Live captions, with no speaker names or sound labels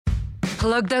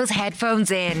Plug those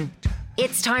headphones in.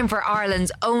 It's time for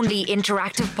Ireland's only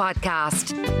interactive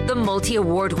podcast, the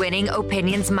multi-award winning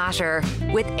Opinions Matter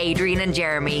with Adrian and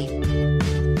Jeremy.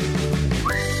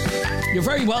 You're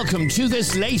very welcome to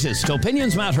this latest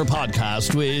Opinions Matter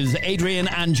podcast with Adrian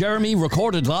and Jeremy,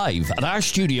 recorded live at our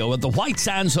studio at the White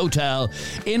Sands Hotel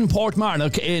in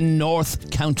Portmarnock in North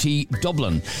County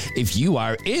Dublin. If you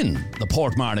are in the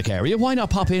Portmarnock area, why not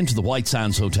pop into the White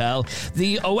Sands Hotel?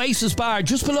 The Oasis Bar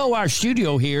just below our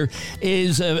studio here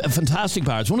is a fantastic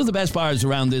bar. It's one of the best bars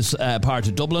around this part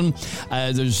of Dublin.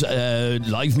 There's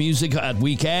live music at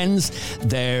weekends.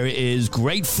 There is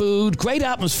great food, great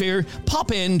atmosphere.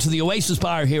 Pop into the Oasis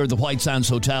Bar here at the White Sands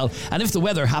Hotel, and if the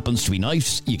weather happens to be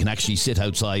nice, you can actually sit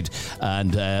outside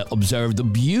and observe the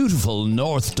beautiful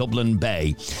North Dublin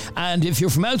Bay. And if you're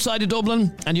from outside of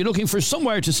Dublin and you're looking for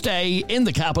somewhere to stay in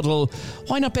the capital,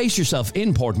 why not base yourself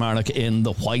in Portmarnock in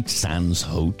the White Sands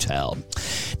Hotel?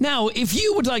 Now, if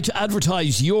you would like to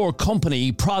advertise your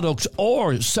company, product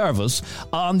or service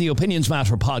on the Opinions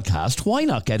Matter podcast, why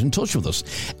not get in touch with us?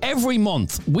 Every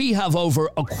month we have over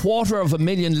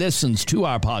 250,000 listens to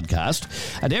our podcast.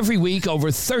 And every week,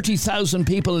 over 30,000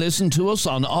 people listen to us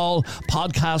on all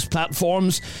podcast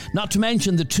platforms, not to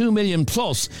mention the 2 million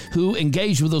plus who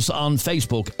engage with us on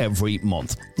Facebook every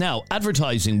month. Now,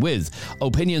 advertising with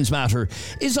Opinions Matter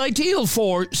is ideal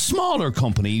for smaller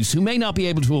companies who may not be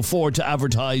able to afford to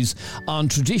advertise on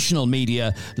traditional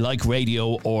media like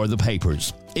radio or the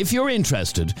papers. If you're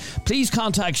interested, please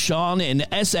contact Sean in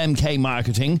SMK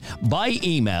Marketing by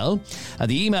email.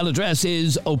 The email address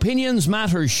is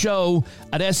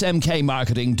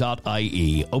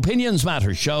opinionsmattershow@smkmarketing.ie.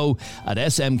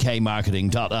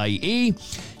 opinionsmattershow@smkmarketing.ie.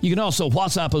 You can also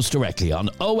WhatsApp us directly on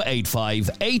 085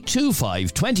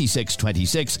 825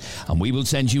 2626, and we will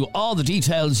send you all the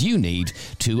details you need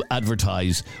to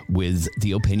advertise with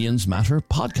the Opinions Matter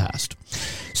podcast.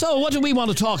 So what do we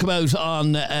want to talk about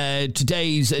on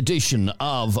today's edition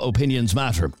of Opinions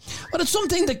Matter? Well, it's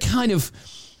something that kind of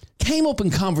came up in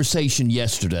conversation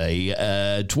yesterday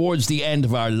towards the end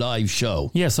of our live show.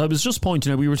 Yes, I was just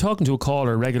pointing out, we were talking to a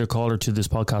regular caller to this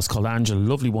podcast called Angela,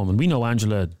 lovely woman. We know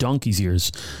Angela donkey's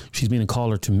years. She's been a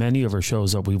caller to many of our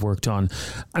shows that we've worked on.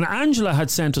 And Angela had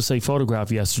sent us a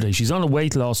photograph yesterday. She's on a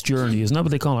weight loss journey. Isn't that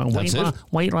what they call it?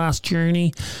 Weight loss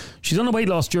journey. She's on a weight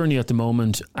loss journey at the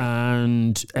moment,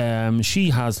 and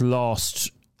she has lost...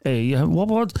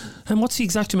 what's the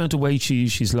exact amount of weight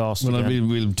she's lost? Well,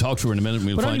 we'll talk to her in a minute and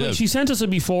we'll find out. She sent us a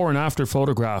before and after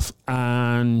photograph,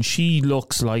 and she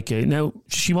looks like now,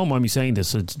 she won't mind me saying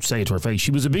this, I'd say it to her face, she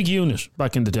was a big unit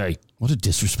back in the day. What a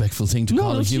disrespectful thing to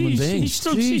call a human being.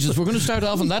 Jesus, we're going to start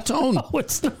off on that tone. No,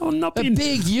 it's not. I'm not being... A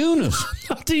big unit.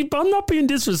 I'm not being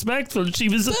disrespectful. That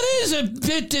is a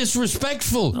bit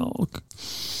disrespectful. No.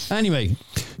 Anyway,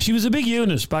 she was a big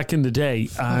unit back in the day,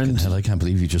 and hell, I can't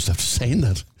believe you just after saying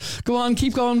that. Go on,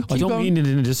 keep going. I don't mean it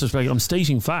in a disrespect. I'm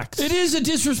stating facts. It is a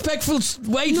disrespectful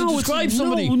way to describe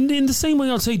somebody. No, in the same way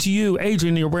I'll say to you,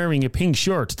 Adrian, you're wearing a pink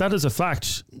shirt. That is a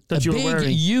fact that you're wearing. A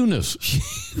big unit. She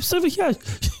was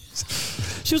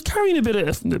carrying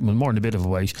more than a bit of a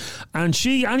weight, and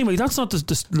anyway, that's not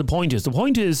the point. The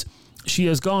point is, she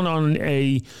has gone on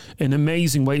an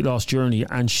amazing weight loss journey,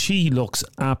 and she looks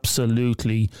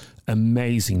absolutely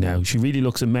amazing now. She really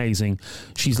looks amazing.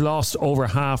 She's lost over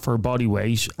half her body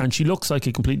weight, and she looks like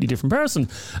a completely different person.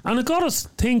 And it got us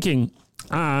thinking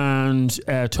and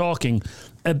talking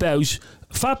about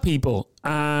fat people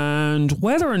and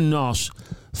whether or not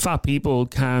fat people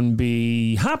can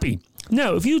be happy.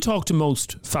 Now, if you talk to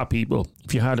most fat people,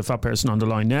 if you had a fat person on the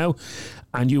line now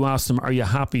and you ask them, are you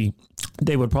happy?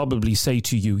 They would probably say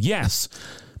to you, yes.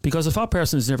 Because a fat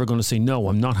person is never going to say, no,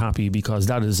 I'm not happy, because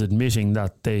that is admitting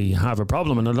that they have a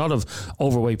problem. And a lot of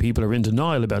overweight people are in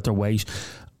denial about their weight.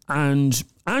 And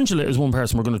Angela is one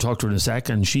person we're going to talk to in a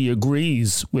second. She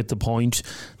agrees with the point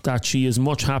that she is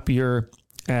much happier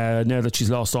now that she's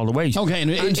lost all the weight. Okay,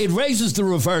 and it raises the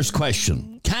reverse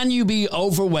question. Can you be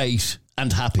overweight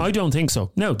and happy? I don't think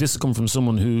so. No, this has come from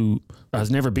someone who has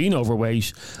never been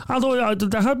overweight. Although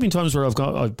there have been times where I've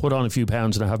put on a few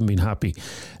pounds and I haven't been happy.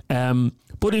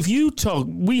 But if you talk,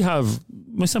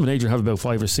 myself and Adrian have about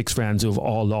 5 or 6 friends who have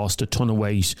all lost a ton of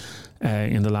weight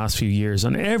in the last few years.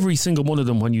 And every single one of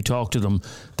them, when you talk to them,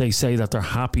 they say that they're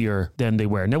happier than they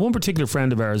were. Now, one particular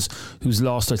friend of ours who's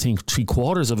lost, I think,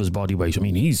 3/4 of his body weight. I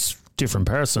mean, he's a different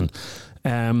person.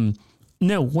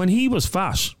 Now, when he was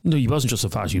fat, no, he wasn't just a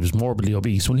fat, he was morbidly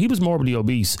obese. When he was morbidly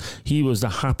obese, he was the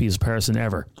happiest person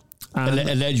ever.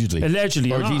 Allegedly.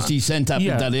 Or at least he sent that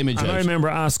image out. I remember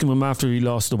asking him after he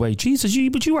lost the weight, Jesus,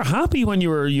 but you were happy when you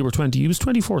were 20. He was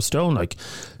 24 stone.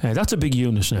 That's a big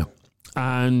unit now.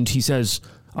 And he says,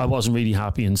 I wasn't really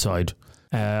happy inside.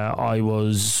 I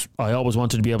always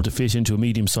wanted to be able to fit into a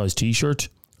medium-sized T-shirt.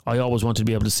 I always wanted to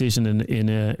be able to sit in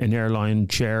an airline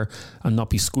chair and not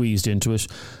be squeezed into it.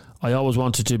 I always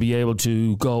wanted to be able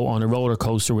to go on a roller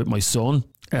coaster with my son.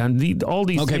 And all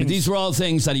these things. But these were all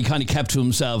things that he kind of kept to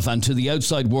himself, and to the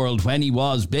outside world, when he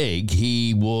was big,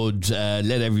 he would let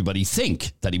everybody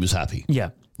think that he was happy. Yeah.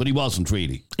 But he wasn't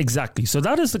really. Exactly. So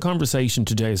that is the conversation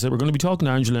today. So we're going to be talking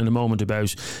to Angela in a moment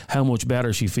about how much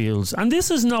better she feels. And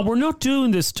we're not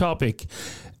doing this topic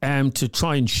to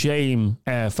try and shame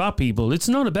fat people. It's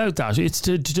not about that. It's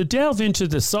to delve into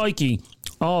the psyche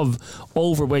of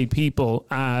overweight people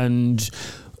and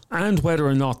whether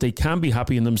or not they can be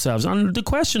happy in themselves. And the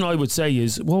question I would say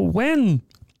is, well, when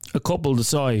a couple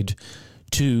decide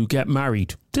to get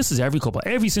married, this is every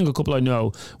single couple I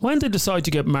know, when they decide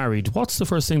to get married, what's the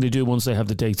first thing they do once they have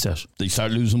the date set? They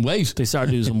start losing weight.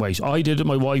 I did it,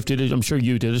 my wife did it, I'm sure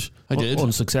you did it. I did.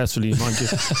 Unsuccessfully, mind you.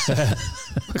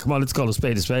 Come on, let's call a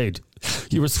spade a spade.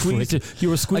 You were squeezed.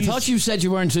 I thought you said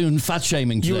you weren't doing fat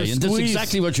shaming today, and that's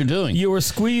exactly what you're doing. You were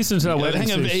squeezed into that wedding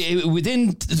suit.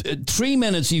 Within 3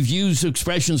 minutes, you've used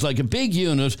expressions like a big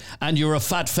unit and you're a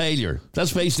fat failure.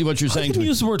 That's basically what you're saying. I didn't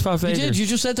use the word fat failure. You did. You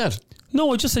just said that.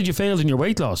 No, I just said you failed in your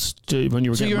weight loss when you were getting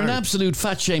married. So you're an absolute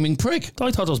fat-shaming prick. I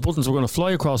thought those buttons were going to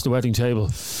fly across the wedding table.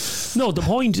 No, the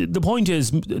point is,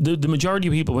 the majority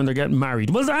of people, when they're getting married...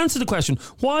 Well, to answer the question,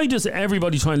 why does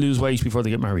everybody try and lose weight before they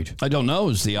get married? I don't know,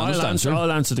 is the honest answer.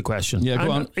 I'll answer the question. Yeah,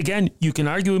 go on. Again, you can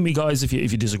argue with me, guys, if you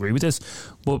disagree with this,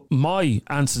 but my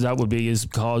answer to that would be is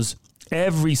because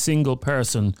every single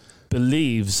person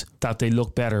believes that they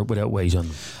look better without weight on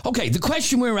them. Okay, the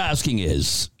question we're asking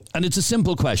is... And it's a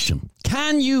simple question.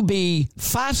 Can you be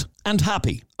fat and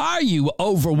happy? Are you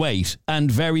overweight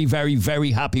and very, very,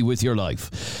 very happy with your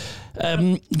life?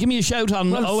 Give me a shout on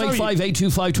 085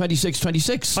 825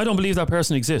 2626. I don't believe that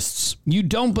person exists. You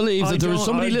don't believe that there is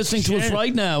somebody listening to us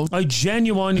right now I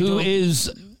genuinely who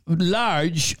is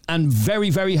large and very,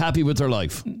 very happy with their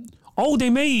life? Oh, they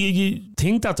may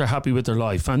think that they're happy with their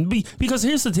life. Because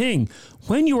here's the thing.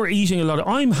 When you are eating a lot,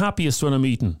 I'm happiest when I'm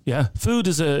eating. Yeah. Food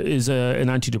is an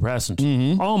antidepressant.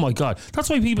 Mm-hmm. Oh my God. That's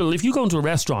why people, if you go into a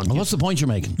restaurant. Well, what's the point you're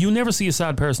making? You never see a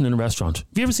sad person in a restaurant.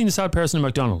 Have you ever seen a sad person in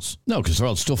McDonald's? No, because they're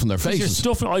all stuffing their faces.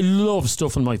 I love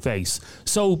stuffing my face.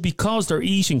 So because they're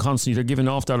eating constantly, they're giving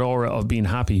off that aura of being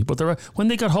happy. But when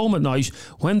they get home at night,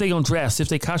 when they undress, if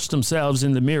they catch themselves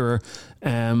in the mirror,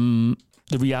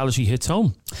 the reality hits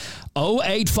home.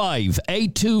 085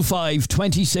 825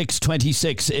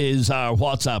 2626 is our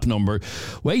WhatsApp number.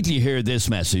 Wait till you hear this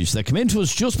message that came into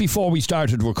us just before we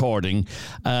started recording.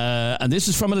 And this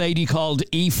is from a lady called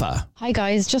Aoife. Hi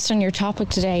guys, just on your topic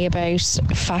today about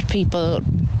fat people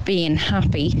being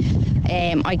happy.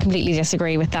 I completely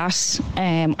disagree with that.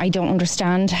 I don't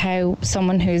understand how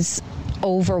someone who's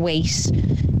overweight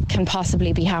can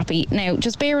possibly be happy. Now,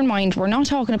 just bear in mind, we're not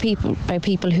talking about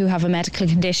people who have a medical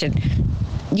condition,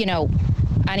 you know,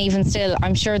 and even still,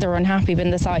 I'm sure they're unhappy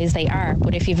being the size they are,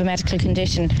 but if you have a medical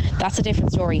condition, that's a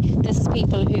different story. This is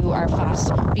people who are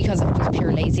fat because of just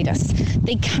pure laziness.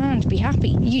 They can't be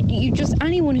happy. You just,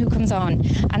 anyone who comes on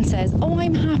and says, oh,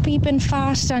 I'm happy being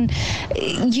fat, and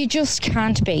you just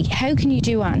can't be. How can you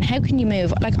do, Anne? How can you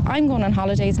move? Like, I'm going on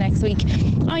holidays next week.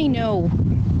 I know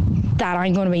that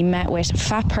I'm going to be met with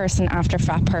fat person after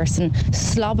fat person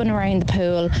slobbing around the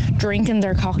pool, drinking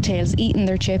their cocktails, eating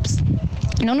their chips.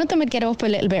 None of them would get up a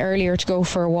little bit earlier to go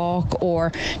for a walk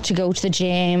or to go to the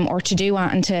gym or to do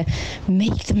anything to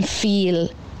make them feel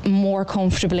more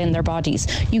comfortable in their bodies.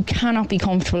 You cannot be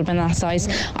comfortable being that size.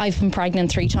 I've been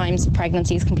pregnant 3 times.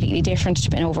 Pregnancy is completely different to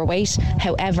being overweight.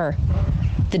 However,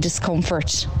 the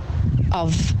discomfort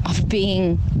of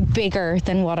being bigger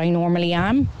than what I normally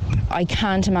am, I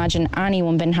can't imagine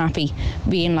anyone being happy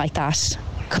being like that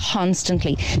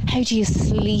constantly. How do you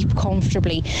sleep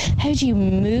comfortably? How do you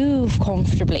move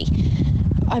comfortably?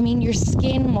 I mean, your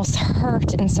skin must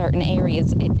hurt in certain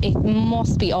areas. It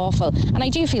must be awful. And I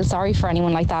do feel sorry for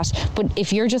anyone like that. But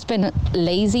if you're just been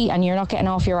lazy and you're not getting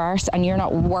off your arse and you're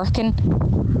not working,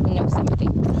 no sympathy.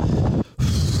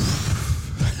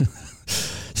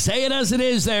 Say it as it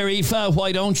is there, Aoife,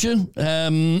 why don't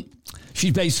you?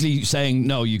 She's basically saying,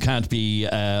 no, you can't be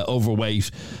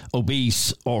overweight,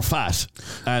 obese or fat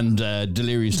and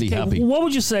deliriously happy. What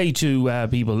would you say to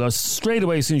people? Straight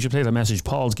away, as soon as you play that message,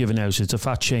 Paul's given out it's a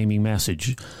fat-shaming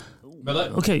message. Well,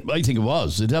 I think it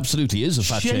was. It absolutely is a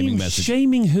fat-shaming message.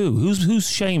 Shaming who? Who's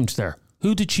shamed there?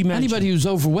 Who did she mention? Anybody who's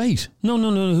overweight. No.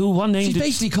 Who? What name? She's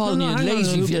basically calling you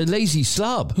a lazy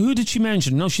slob. Who did she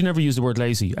mention? No, she never used the word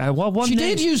lazy. What she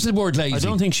name? did use the word lazy. I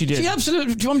don't think she did. She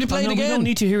absolutely. Do you want me to play it again? We don't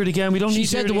need to hear it again. She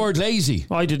said the word lazy.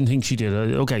 I didn't think she did.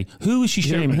 Okay. Who is she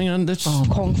shaming? Hang on.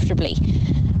 Comfortably.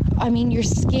 I mean, your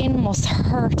skin must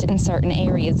hurt in certain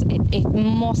areas. It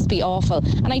must be awful.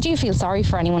 And I do feel sorry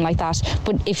for anyone like that.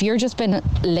 But if you're just been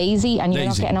lazy and you're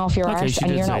not getting off your arse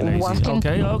and you're not working.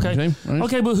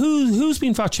 Okay, but who's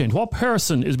been fat shamed? What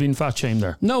person is being fat shamed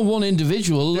there? No one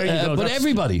individual, but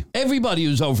everybody. Everybody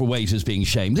who's overweight is being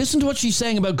shamed. Listen to what she's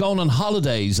saying about going on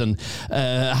holidays and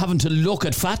having to look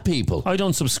at fat people. I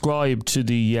don't subscribe to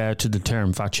the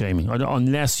term fat shaming,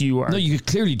 unless you are. No, you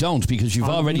clearly don't, because you've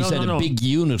already said a big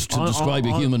unit to describe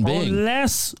a human being.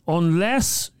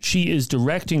 Unless she is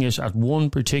directing it at one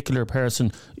particular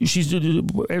person. She's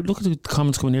look at the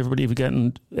comments going, everybody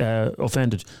getting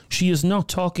offended. She is not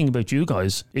talking about you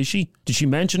guys, is she? Did she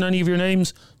mention any of your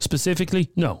names specifically?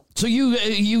 No. So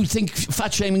you think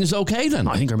fat shaming is okay then?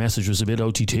 I think her message was a bit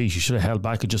OTT. She should have held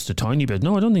back just a tiny bit.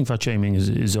 No, I don't think fat shaming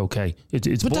is okay.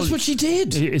 It's but that's what she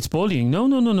did. It's bullying.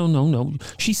 No.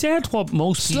 She said what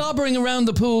most slobbering around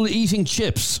the pool eating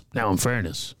chips. Now, in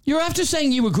fairness, you're after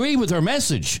saying you agree with her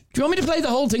message. Do you want me to play the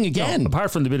whole thing again? No,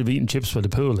 apart from the bit of eating chips by the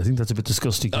pool, I think that's a bit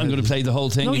disgusting. I'm going to play the whole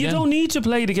thing again. No, you don't need to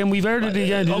play it again. We've heard it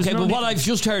again. Okay, but what I've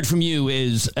just heard from you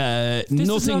is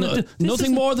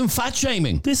nothing more than fat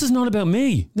shaming. This is not about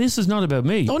me.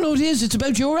 Oh, no, it is. It's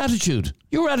about your attitude.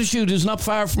 Your attitude is not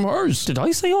far from hers. Did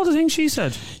I say all the things she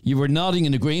said? You were nodding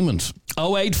in agreement.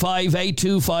 085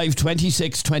 825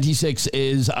 2626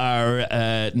 is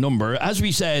our number. As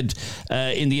we said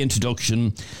in the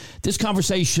introduction, this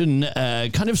conversation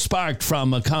kind of sparked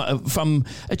from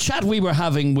a chat we were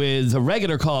having with a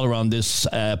regular caller on this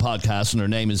podcast, and her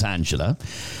name is Angela.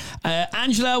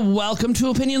 Angela, welcome to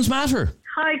Opinions Matter.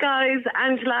 Hi guys,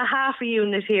 Angela, half a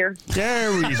unit here.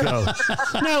 There we go.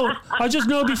 Now, I just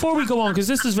know before we go on, because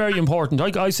this is very important.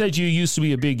 I said you used to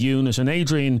be a big unit, and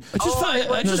Adrian.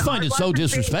 I just find it so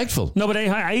disrespectful. Big. No, but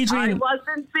Adrian. I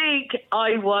wasn't big.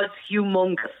 I was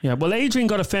humongous. Yeah, well, Adrian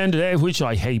got offended, which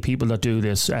I hate people that do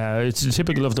this. It's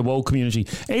typical of the woke community.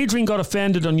 Adrian got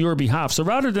offended on your behalf. So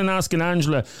rather than asking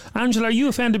Angela, are you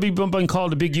offended being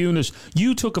called a big unit?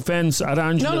 You took offence at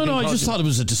Angela. No. I just thought it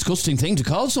was a disgusting thing to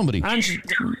call somebody.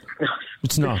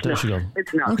 It's not. There you go.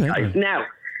 It's not. Okay. Guys. Now,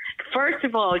 first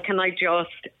of all, can I just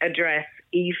address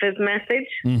Aoife's message?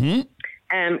 Mm-hmm.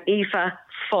 Aoife,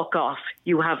 fuck off.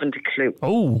 You haven't a clue.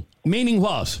 Oh, meaning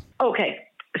what? Okay,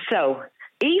 so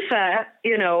Aoife,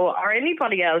 or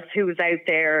anybody else who's out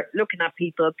there looking at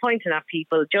people, pointing at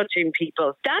people, judging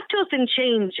people, that doesn't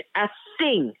change a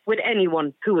thing with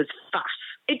anyone who is fat.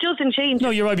 It doesn't change. No,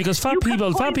 you're right, because fat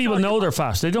people know they're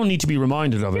fat. They don't need to be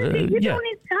reminded of it. You don't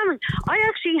need to tell them. I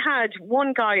actually had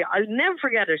one guy, I'll never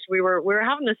forget it. We were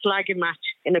having a slagging match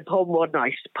in a pub one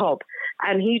night,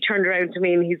 and he turned around to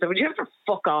me and he said, "Would you ever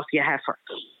fuck off, you heifer?"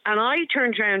 And I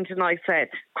turned around and I said,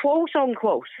 quote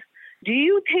unquote, "Do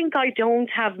you think I don't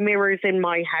have mirrors in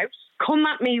my house? Come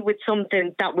at me with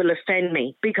something that will offend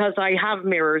me, because I have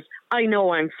mirrors. I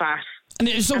know I'm fat." And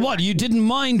so what? You didn't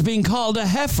mind being called a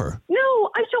heifer? No,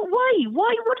 I don't. Why?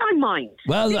 Why would I mind?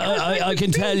 Well, I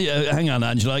can tell you, hang on,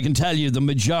 Angela, I can tell you the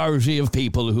majority of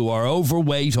people who are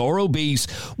overweight or obese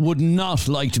would not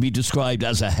like to be described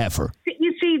as a heifer.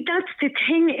 You see, that's the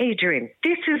thing, Adrian.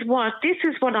 This is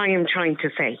what I am trying to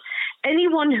say.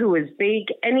 Anyone who is big,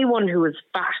 anyone who is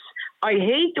fat, I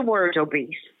hate the word obese.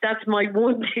 That's my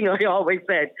one thing I always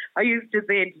said. I used to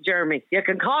say it to Jeremy, you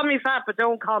can call me fat, but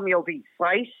don't call me obese,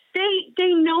 right?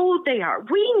 They know they are.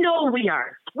 We know we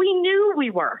are. We knew we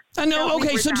were. I know.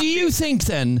 Okay, so do you think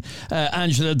then,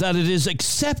 Angela, that it is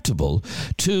acceptable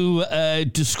to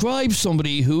describe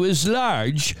somebody who is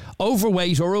large,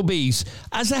 overweight or obese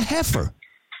as a heifer?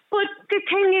 But the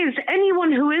thing is,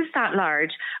 anyone who is that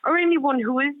large or anyone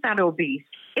who is that obese,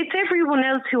 it's everyone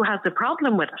else who has a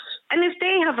problem with it. And if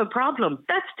they have a problem,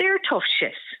 that's their tough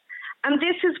shit. And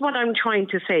this is what I'm trying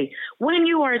to say. When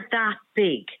you are that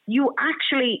big, you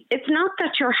actually, it's not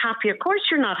that you're happy. Of course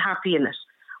you're not happy in it.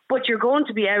 But you're going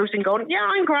to be out and going, yeah,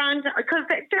 I'm grand. Because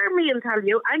Jeremy will tell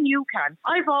you, and you can.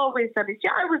 I've always said it. Yeah,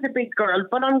 I was a big girl,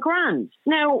 but I'm grand.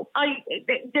 Now,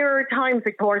 there are times,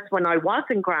 of course, when I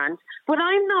wasn't grand. But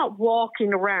I'm not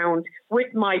walking around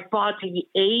with my body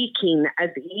aching, as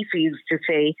Aoife used to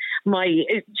say.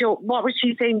 What was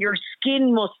she saying? Your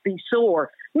skin must be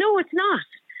sore. No, it's not.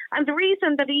 And the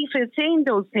reason that Aoife is saying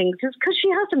those things is because she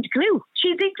hasn't a clue.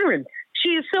 She's ignorant. She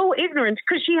is so ignorant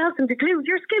because she hasn't a clue.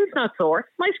 Your skin's not sore.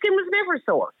 My skin was never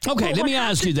sore. Okay, let me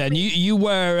ask you then. You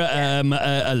were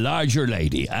a larger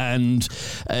lady, and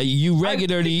you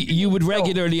would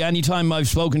regularly, anytime I've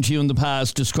spoken to you in the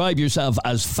past, describe yourself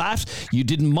as fat. You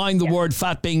didn't mind the word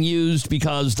fat being used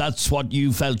because that's what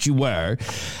you felt you were.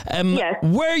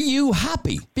 Were you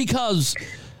happy? Because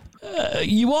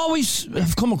you always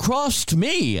have come across to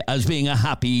me as being a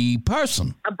happy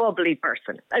person. A bubbly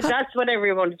person. That's what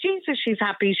everyone... Jesus, she's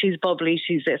happy, she's bubbly,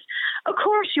 she's this. Of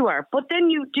course you are. But then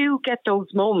you do get those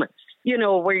moments, you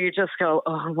know, where you just go,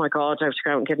 oh my God, I have to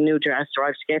go out and get a new dress, or I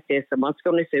have to get this, and what's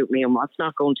going to suit me and what's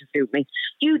not going to suit me.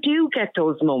 You do get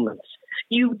those moments.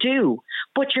 You do.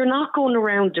 But you're not going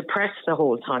around depressed the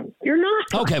whole time. You're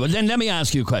not. Okay, well then let me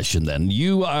ask you a question then.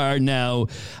 You are now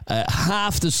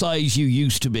half the size you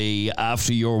used to be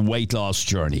after your weight loss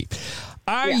journey.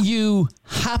 Are you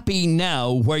happy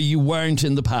now where you weren't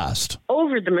in the past?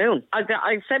 Over the moon. I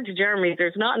said to Jeremy,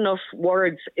 there's not enough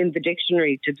words in the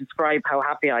dictionary to describe how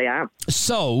happy I am.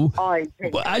 So,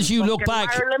 as you look back...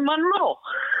 Marilyn Monroe.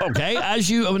 Okay,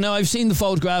 now I've seen the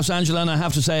photographs, Angela, and I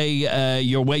have to say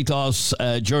your weight loss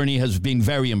journey has been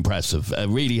very impressive. It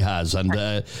really has, and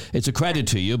it's a credit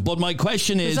to you. But my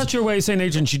question is... Is that your way of saying,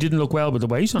 Adrian, she didn't look well with the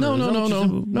weight on her?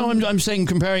 No, I'm saying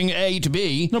comparing A to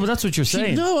B. No, but that's what you're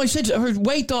saying. No, I said her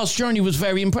weight loss journey was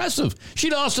very impressive. She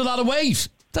lost a lot of weight.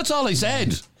 That's all I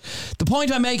said. The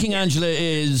point I'm making, Angela,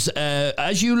 is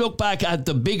as you look back at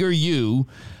the bigger you,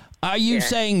 are you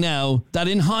saying now that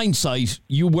in hindsight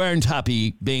you weren't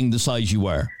happy being the size you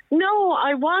were? No,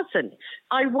 I wasn't.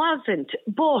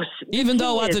 But even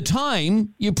though at the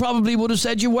time you probably would have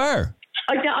said you were.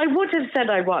 I would have said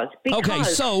I was. Okay,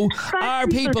 so are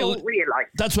people don't realise.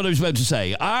 That's what I was about to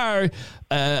say. Are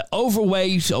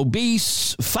overweight,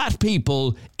 obese, fat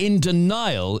people in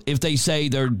denial if they say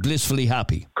they're blissfully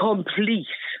happy? Complete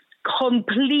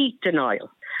denial.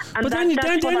 And but then you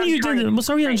didn't.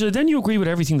 Sorry, Angela. Then you agree with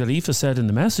everything that Aoife said in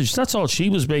the message. That's all she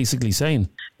was basically saying.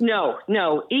 No.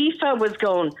 Aoife was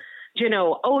going, you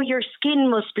know, oh, your skin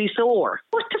must be sore.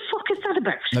 What the fuck is that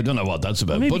about? I don't know what that's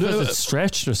about. Maybe because it's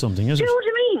stretched or something, isn't it? Do you know what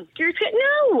I mean?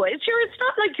 No, it's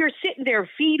not like you're sitting there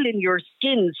feeling your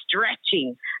skin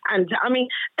stretching. And I mean,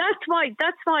 that's why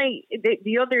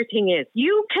the other thing is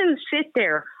you can sit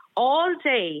there all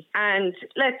day and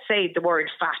let's say the word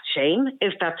fat shame,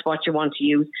 if that's what you want to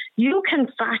use. You can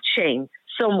fat shame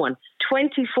someone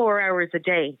 24 hours a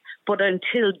day, but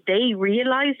until they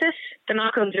realise it, they're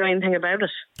not going to do anything about it.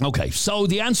 Okay, so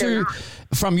the answer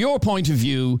from your point of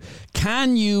view,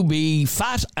 can you be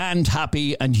fat and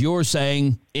happy? And you're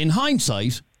saying, in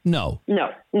hindsight, no.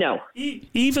 No.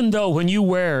 Even though when you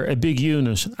were a big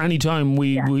unit, anytime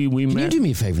we met... Can you do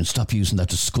me a favour and stop using that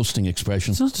disgusting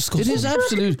expression? It's not disgusting. It is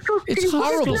absolute... It's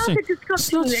horrible.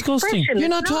 It's not disgusting. You're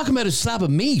not talking about a slab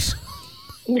of meat.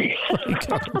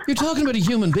 You're talking about a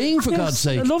human being, for God's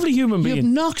sake. A lovely human being. You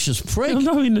obnoxious prick.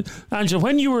 Angela,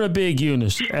 when you were a big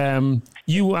unit,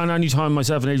 you and any time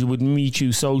myself and Adrian would meet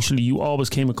you socially, you always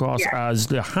came across as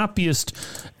the happiest,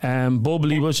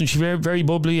 bubbly, wasn't she? Very, very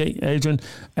bubbly, Adrian.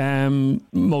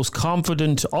 Most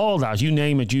confident, all that. You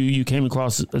name it, you came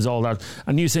across as all that.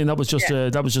 And you saying that was just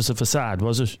a facade,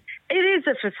 was it? It is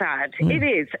a facade. It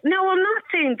is. Now, I'm not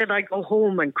saying that I go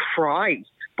home and cry.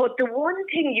 But the one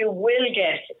thing you will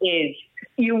get is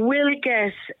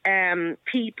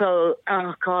people.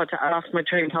 Oh God, I lost my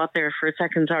train of thought there for a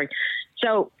second. Sorry.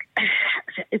 So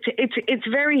it's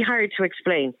very hard to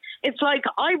explain. It's like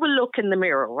I will look in the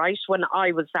mirror, right? When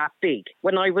I was that big,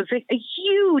 when I was a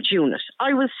huge unit,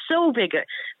 I was so big.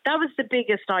 That was the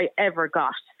biggest I ever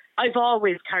got. I've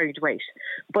always carried weight,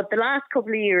 but the last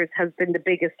couple of years has been the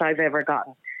biggest I've ever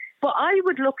gotten. But I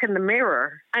would look in the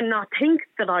mirror and not think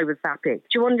that I was that big.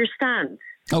 Do you understand?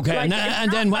 Okay, like,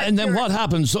 and then what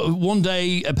happens? So one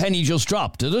day a penny just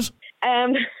dropped, did it?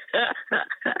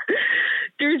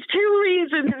 There's two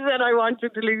reasons that I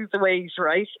wanted to lose the weight,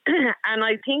 right? And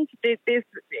I think that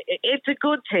it's a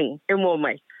good thing in one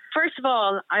way. First of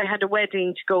all, I had a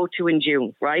wedding to go to in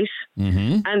June, right?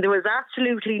 Mm-hmm. And there was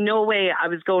absolutely no way I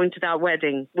was going to that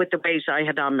wedding with the weight I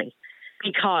had on me,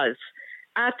 because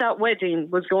at that wedding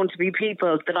was going to be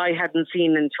people that I hadn't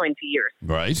seen in 20 years.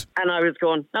 Right. And I was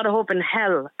going, not a hope in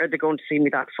hell are they going to see me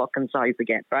that fucking size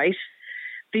again, right?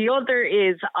 The other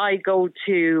is I go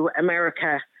to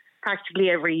America practically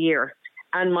every year.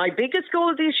 And my biggest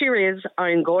goal this year is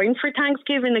I'm going for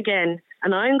Thanksgiving again,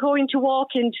 and I'm going to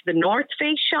walk into the North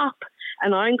Face shop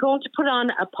and I'm going to put on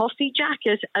a puffy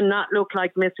jacket and not look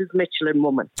like Mrs. Michelin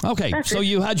woman. Okay, That's so it.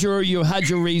 you had your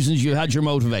reasons, you had your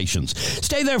motivations.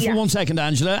 Stay there for 1 second,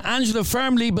 Angela. Angela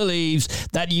firmly believes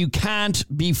that you can't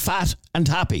be fat and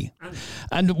happy,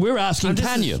 and we're asking,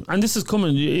 can you? And this is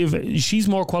coming. If she's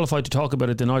more qualified to talk about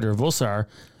it than either of us are,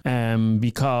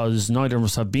 because neither of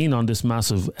us have been on this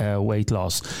massive weight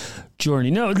loss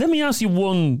journey. Now, let me ask you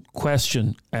one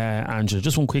question, Angela.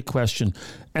 Just one quick question.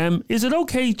 Is it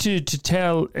okay to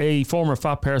tell a former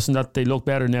fat person that they look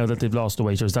better now that they've lost the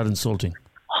weight, or is that insulting?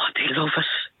 Oh, they love it.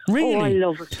 Really? Oh, I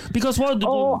love it. Because what?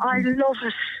 Oh, I love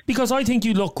it. Because I think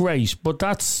you look great, but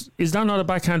is that not a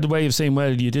backhanded way of saying,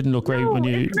 well, you didn't look great when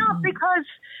you... No, it's not, because,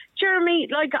 Jeremy,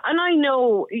 like, and I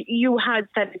know you had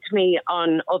said it to me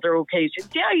on other occasions.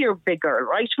 Yeah, you're bigger,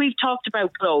 right? We've talked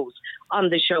about clothes on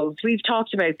the shows. We've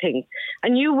talked about things.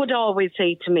 And you would always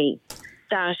say to me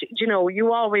that, you know,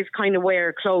 you always kind of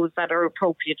wear clothes that are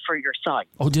appropriate for your size.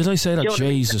 Oh, did I say that?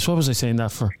 Jesus, what was I saying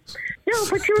that for? No,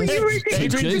 but you were saying...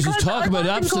 Jesus, talk about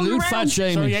absolute fat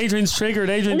shaming. Sorry, Adrian's triggered.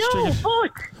 No,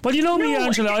 but you know me, No,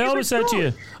 Angela, I it always was said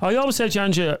to you,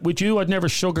 Angela, with you, I'd never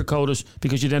sugarcoat it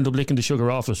because you'd end up licking the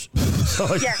sugar off it. So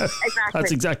yes, exactly.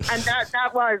 That's exactly. And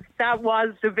that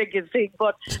was the biggest thing.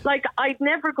 But, like, I'd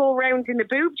never go around in a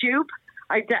boob tube.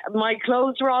 My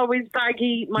clothes were always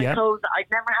baggy. I'd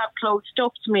never have clothes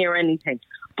stuck to me or anything.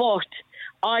 But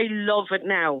I love it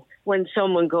now when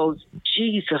someone goes,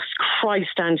 Jesus Christ,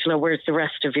 Angela, where's the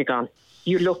rest of you gone?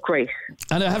 You look great.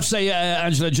 And I have to say,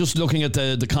 Angela, just looking at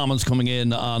the comments coming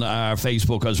in on our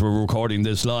Facebook as we're recording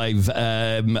this live,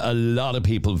 a lot of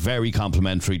people very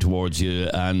complimentary towards you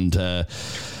and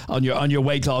on your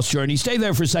weight loss journey. Stay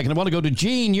there for a second. I want to go to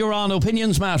Jean. You're on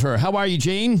Opinions Matter. How are you,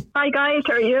 Jean? Hi guys,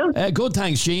 how are you? Good,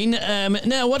 thanks, Jean.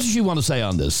 Now, what did you want to say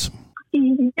on this?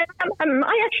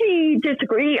 I actually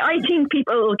disagree. I think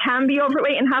people can be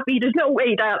overweight and happy. There's no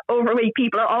way that overweight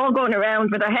people are all going around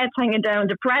with their heads hanging down,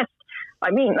 depressed. I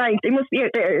mean, like, they must be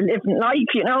out there living life,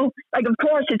 you know. Like, of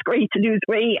course, it's great to lose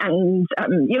weight and,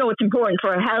 you know, it's important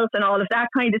for our health and all of that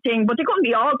kind of thing. But they're going to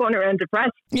be all going around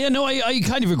depressed. Yeah, no, I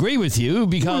kind of agree with you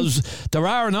because there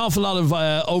are an awful lot of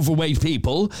overweight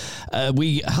people.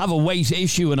 We have a weight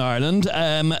issue in Ireland.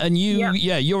 And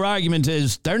your argument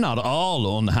is they're not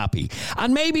all unhappy.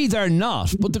 And maybe they're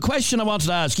not. But the question I wanted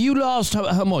to ask, you lost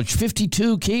how much?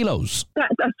 52 kilos?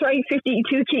 That's right,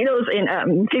 52 kilos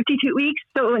in 52 weeks.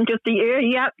 So in just a year.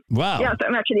 Yeah. Wow. Yeah, so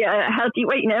I'm actually a healthy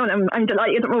weight now, and I'm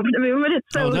delighted. I'm over the moon with it.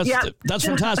 So that's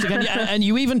fantastic. And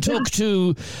you even took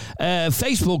to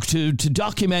Facebook to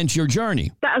document your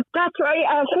journey. That's right.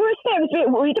 First, I was a bit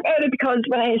worried about it because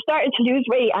when I started to lose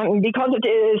weight, and because of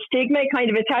the stigma kind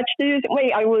of attached to losing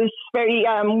weight, I was very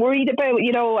worried about,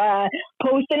 you know,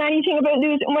 posting anything about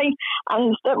losing weight.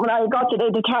 And when I got to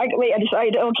the target weight, I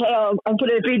decided, okay, I'll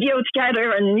put a video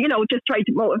together and, you know, just try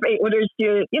to motivate others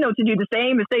to, you know, to do the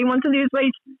same if they want to lose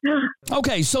weight.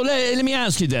 Okay, so let me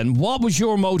ask you then, what was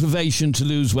your motivation to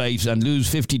lose weight and lose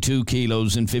 52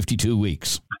 kilos in 52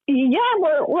 weeks? Yeah,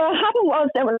 well, what happened was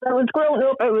that when I was growing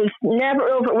up, I was never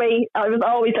overweight. I was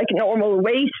always like a normal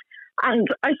weight. And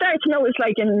I started to notice,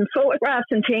 like, in photographs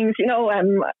and things, you know,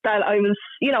 that I was,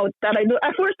 you know,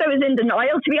 at first I was in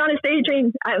denial, to be honest,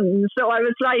 Adrian. So I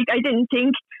was like, I didn't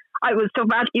think I was so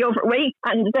badly overweight.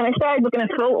 And then I started looking at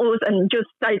photos and just,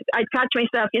 I'd catch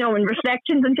myself, you know, in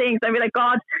reflections and things. I'd be like,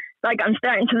 God, like, I'm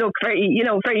starting to look very, you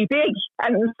know, very big.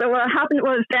 And so what happened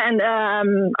was then,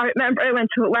 I remember I went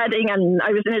to a wedding and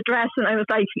I was in a dress and I was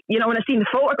like, you know, when I seen the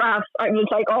photographs, I was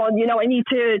like, oh, you know, I need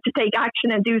to take action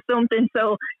and do something.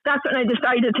 So that's when I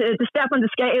decided to step on the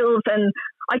scales, and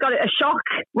I got a shock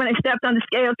when I stepped on the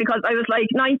scales because I was like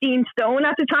 19 stone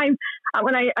at the time. And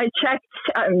when I checked,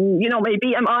 you know, my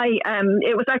BMI,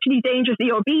 it was actually dangerously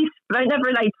obese, but I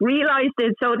never like realized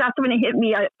it. So that's when it hit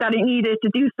me that I needed to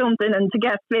do something and to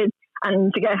get fit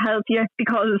and to get healthier,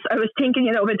 because I was thinking,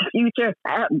 you know, about the future.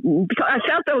 Because I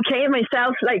felt okay in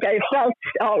myself, like I felt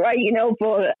all right, you know,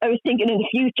 but I was thinking in the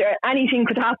future, anything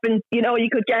could happen. You know, you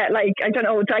could get, like, I don't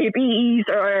know, diabetes,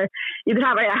 or you could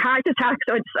have a heart attack.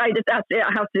 So I decided that's it.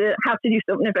 I have to do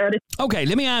something about it. Okay,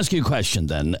 let me ask you a question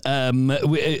then.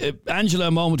 Angela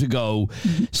a moment ago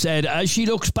said as she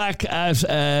looks back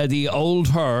at the old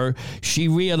her, she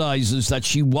realises that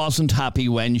she wasn't happy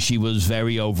when she was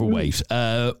very overweight.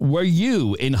 Were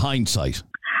you in hindsight?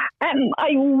 I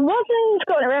wasn't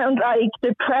going around like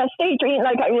depressed, Adrian.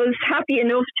 Like, I was happy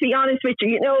enough, to be honest with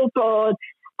you, you know, but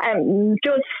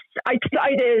I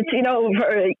decided,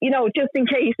 just in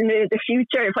case in the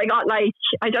future, if I got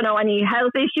any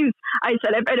health issues, I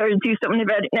said I better do something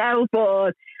about it now.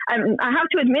 But I have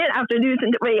to admit, after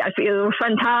losing the weight, I feel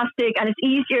fantastic, and it's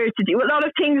easier to do a lot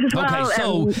of things as well. Okay,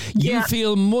 so you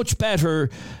feel much better,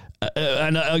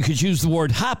 and I could use the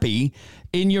word happy,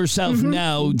 in yourself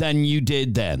now than you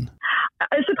did then.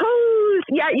 I suppose,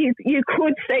 yeah, you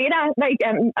could say that.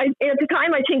 At the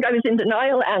time, I think I was in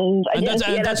denial, and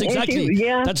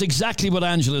that's exactly what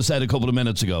Angela said a couple of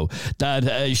minutes ago.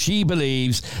 That she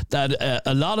believes that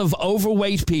a lot of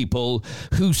overweight people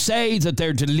who say that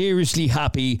they're deliriously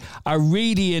happy are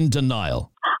really in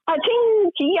denial. I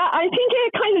think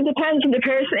it kind of depends on the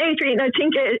person, Adrian. I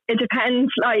think it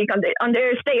depends, on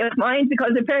their state of mind,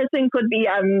 because a person could be,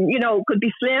 could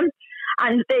be slim,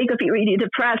 and they could be really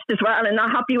depressed as well and not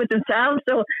happy with themselves.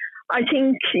 So I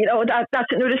think,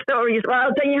 that's another story as well.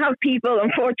 Then you have people,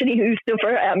 unfortunately, who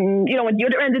suffer, at the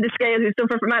other end of the scale, who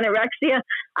suffer from anorexia,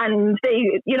 and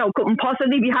they, couldn't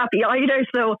possibly be happy either.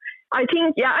 So I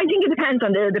think it depends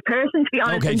on the person, to be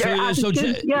honest. Okay, so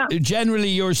generally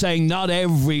you're saying not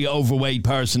every overweight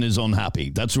person is unhappy.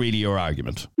 That's really your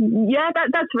argument. Yeah,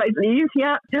 that's what I believe.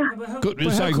 Yeah. Good.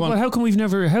 How come we've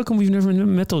never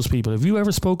met those people? Have you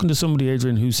ever spoken to somebody,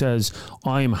 Adrian, who says,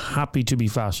 "I'm happy to be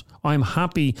fat. I'm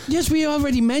happy"? Yes, we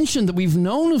already mentioned that we've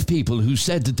known of people who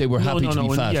said that they were happy to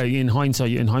be fat. In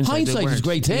hindsight, hindsight is a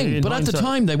great thing, but at the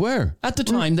time they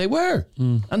were.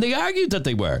 And they argued that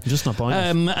they were. Just not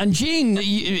buying it. And Jean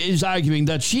is arguing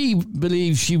that she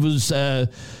believes she was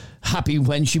happy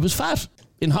when she was fat.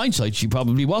 In hindsight, she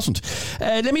probably wasn't.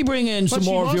 Let me bring in some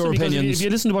more of your opinions. If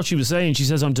you listen to what she was saying, she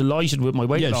says, "I'm delighted with my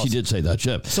weight loss." Yeah, she did say that,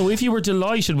 yeah. So if you were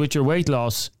delighted with your weight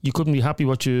loss, you couldn't be happy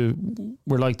what you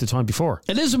were like the time before.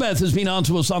 Elizabeth has been on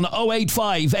to us on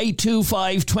 085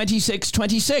 825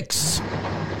 2626.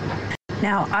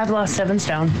 Now, I've lost 7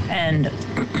 stone, and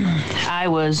I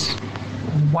was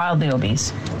wildly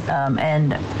obese,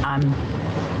 and I'm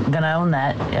gonna own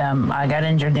that. I got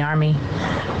injured in the Army,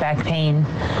 back pain,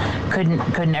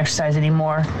 couldn't exercise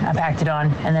anymore. I packed it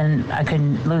on, and then I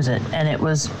couldn't lose it, and it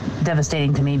was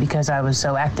devastating to me because I was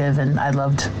so active and I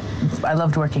loved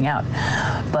working out.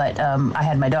 But I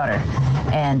had my daughter,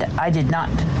 and I did not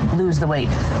lose the weight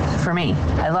for me.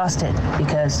 I lost it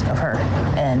because of her,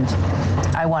 and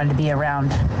I wanted to be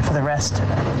around for the rest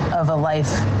of a life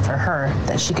for her,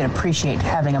 that she could appreciate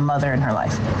having a mother in her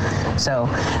life. So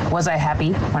was I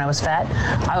happy when I was fat?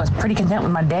 I was pretty content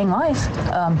with my dang life,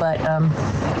 but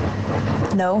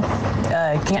no,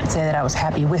 I can't say that I was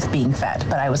happy with being fat,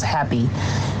 but I was happy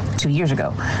 2 years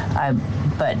ago.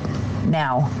 But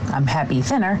now I'm happy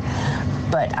thinner,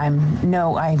 but I'm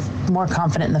more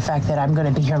confident in the fact that I'm going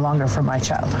to be here longer for my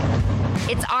child.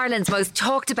 It's Ireland's most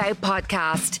talked about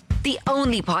podcast. The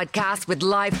only podcast with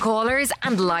live callers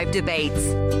and live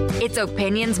debates. It's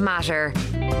Opinions Matter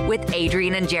with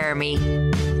Adrian and Jeremy.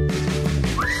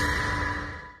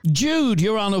 Jude,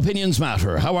 you're on Opinions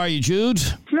Matter. How are you, Jude?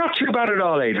 Not too bad at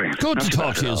all, Adrian. Good to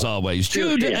talk to you as always.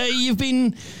 Jude, you've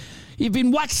been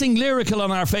waxing lyrical on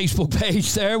our Facebook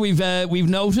page there. We've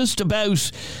noticed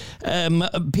about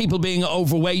people being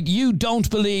overweight. You don't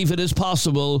believe it is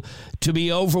possible to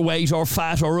be overweight or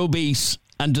fat or obese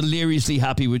and deliriously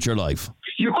happy with your life?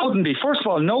 You couldn't be. First of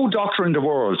all, no doctor in the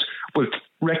world will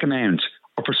recommend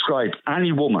or prescribe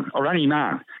any woman or any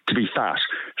man to be fat.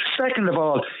 Second of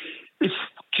all, if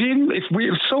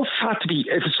it's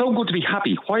so good to be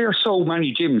happy, why are so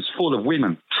many gyms full of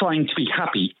women trying to be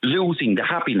happy, losing the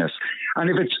happiness? And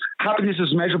if happiness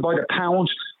is measured by the pound,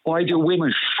 why do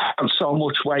women have so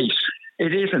much weight?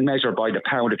 It isn't measured by the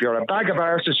pound. If you're a bag of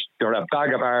arses, you're a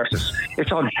bag of arses.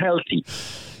 It's unhealthy.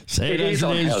 Say it as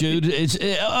it is, Jude. It's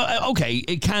okay.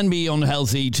 It can be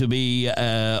unhealthy to be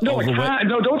overweight.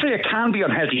 No, don't say it can be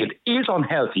unhealthy. It is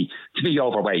unhealthy to be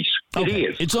overweight. Okay. It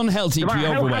is. It's unhealthy to be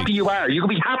overweight. No matter how happy you are, you can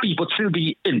be happy but still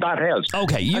be in bad health.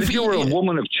 Okay. And if you were a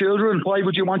woman of children, why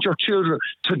would you want your children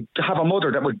to have a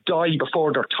mother that would die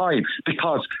before their time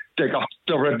because they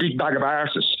were a big bag of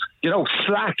arses?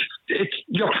 Slack.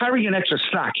 You're carrying an extra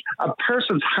slack. A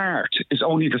person's heart is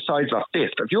only the size of a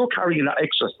fist. If you're carrying that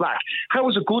extra slack, how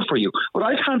is it good for you? But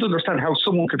I can't understand how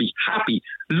someone could be happy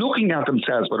looking at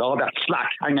themselves with all that slack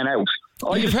hanging out.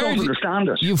 I just don't understand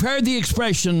it. You've heard the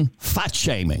expression fat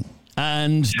shaming.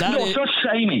 And that it's not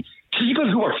shaming.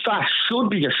 People who are fat should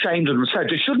be ashamed of themselves.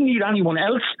 They shouldn't need anyone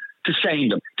else to shame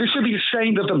them. They should be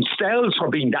ashamed of themselves for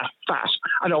being that fat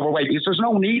and overweight, because there's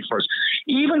no need for it.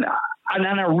 Even an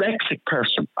anorexic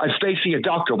person, as they see a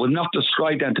doctor, will not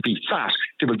describe them to be fat.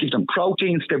 They will give them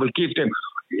proteins. They will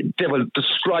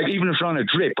describe, even if they're on a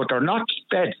drip, but they're not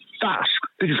fed fat.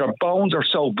 because our bones are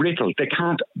so brittle, they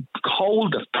can't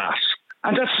hold the fat.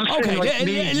 And that's the same like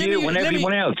me, you, and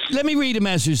everyone else. Let me read a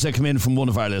message that came in from one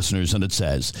of our listeners, and it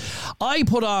says, I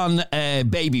put on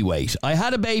baby weight. I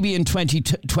had a baby in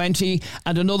 2020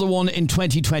 and another one in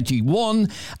 2021.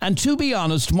 And to be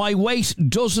honest, my weight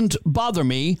doesn't bother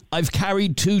me. I've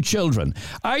carried 2 children.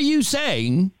 Are you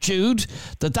saying, Jude,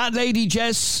 that lady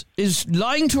Jess is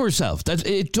lying to herself, that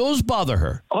it does bother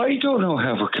her? I don't know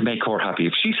how it can make her happy.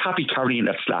 If she's happy carrying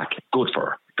that slack, good for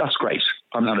her. That's great.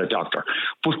 I'm not a doctor.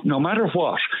 But no matter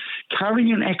what,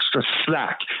 carrying an extra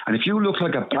slack, and if you look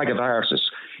like a bag of arses,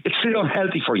 it's still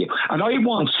unhealthy for you. And I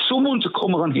want someone to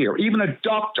come on here, even a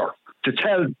doctor, to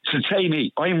say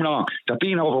me I'm wrong, that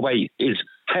being overweight is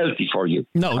healthy for you.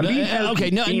 No, being happy,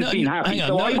 being happy.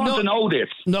 So I want to know this.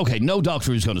 Okay, no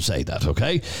doctor is going to say that,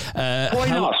 okay? Why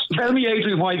not? Tell me,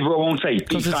 Adrian, why I won't say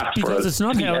be fat because it's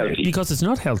not healthy. Because it's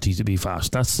not healthy to be fat.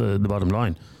 That's the bottom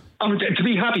line. To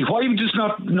be happy, why does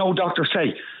no doctor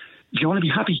say, if you want to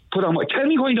be happy, put on weight? Tell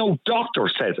me why no doctor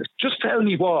says it. Just tell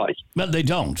me why. Well, they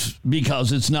don't,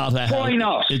 because it's not why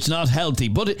not? It's not healthy.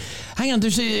 But hang on,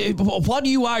 what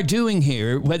you are doing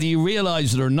here, whether you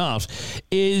realise it or not,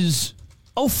 is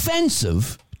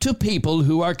offensive to people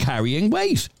who are carrying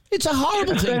weight. It's a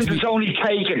horrible thing. Offense is only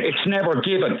taken, it's never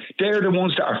given. They're the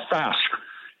ones that are fat.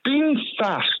 Being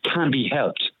fat can be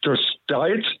helped. There's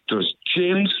diets, there's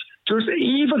gyms, there's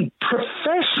even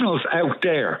professionals out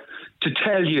there to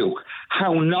tell you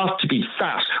how not to be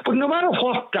fat. But no matter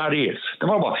what that is, no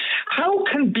matter what, how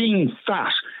can being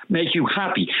fat make you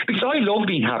happy? Because I love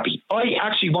being happy. I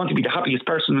actually want to be the happiest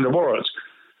person in the world.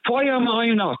 Why am I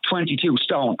not 22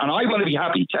 stone? And I want to be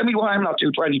happy. Tell me why I'm not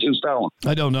 22 stone.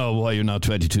 I don't know why you're not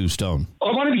 22 stone.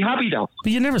 I want to be happy though.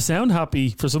 But you never sound happy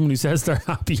for someone who says they're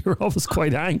happy. You're always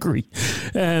quite angry.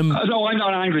 No, I'm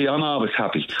not angry. I'm always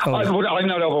happy. Oh. I'm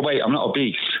not overweight. I'm not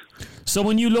obese. So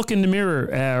when you look in the mirror,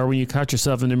 or when you catch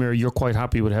yourself in the mirror, you're quite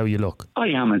happy with how you look? I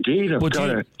am indeed. I've got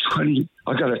a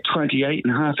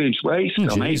 28.5 inch waist. I'm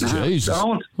 8.5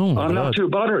 stone. I'm not too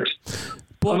bothered.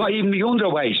 I'm not even the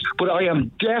underweight, but I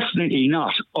am definitely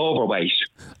not overweight.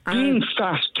 Being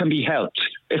fat can be helped.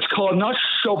 It's called not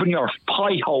shoving your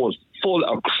pie hole full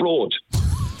of crud.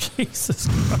 Jesus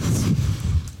Christ.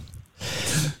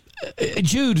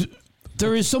 Jude,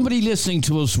 there is somebody listening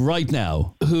to us right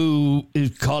now who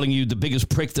is calling you the biggest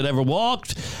prick that ever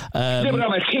walked. Yeah, but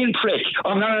I'm a thin prick.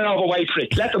 I'm not an overweight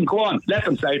prick. Let them go on. Let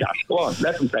them say that. Go on.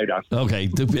 Let them say that. Okay.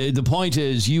 The point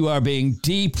is you are being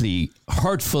deeply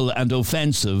hurtful and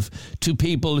offensive to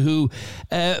people who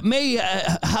may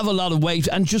have a lot of weight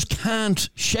and just can't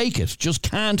shake it, just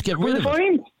can't get rid of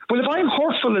it. If I'm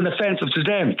hurtful and offensive to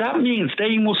them, that means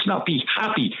they must not be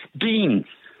happy being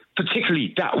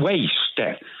particularly that weight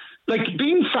then. Like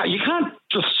being fat, you can't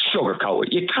just sugarcoat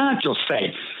it. You can't just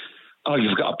say, oh,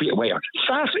 you've got to be aware.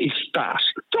 Fat is fat.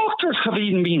 Doctors have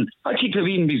even been, I think they've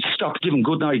even been stopped giving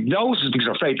good diagnoses because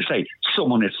they're afraid to say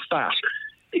someone is fat.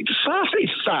 Fat is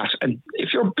fat, and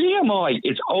if your BMI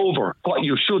is over what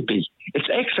you should be, it's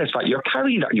excess fat. You're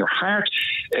carrying that in your heart.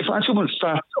 If someone's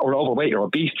fat or overweight or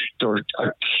obese, they're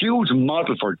a huge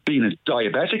model for being a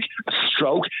diabetic, a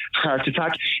stroke, heart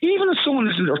attack. Even if someone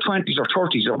is in their 20s or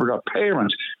 30s or a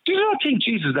parent, do you not think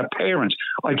Jesus is a parent?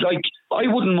 I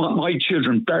wouldn't want my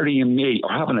children burying me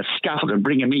or having a scaffold and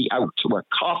bringing me out to a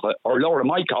coffin or lowering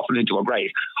my coffin into a grave.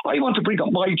 I want to bring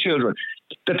up my children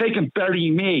that they can bury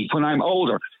me when I'm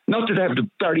older, not that they have to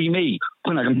bury me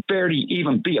when I can barely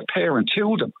even be a parent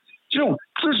to them. You know,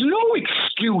 there's no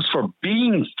excuse for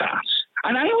being fat.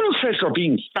 And anyone who says they're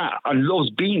being fat and loves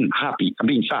being happy and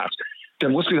being fat, they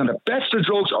must be on the best of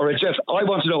drugs, or it's just, I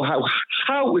want to know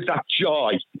how is that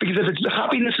joy? Because if it's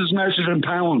happiness is measured in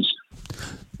pounds,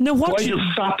 now why do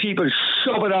fat people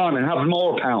shove it on and have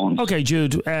more pounds? Okay,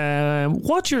 Jude,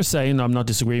 what you're saying, I'm not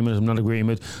disagreeing with, I'm not agreeing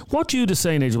with. What Jude is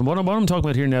saying, Adrian, what I'm talking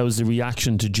about here now is the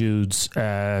reaction to Jude's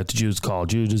call.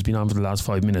 Jude has been on for the last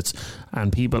 5 minutes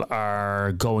and people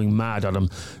are going mad at him.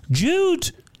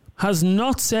 Jude has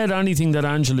not said anything that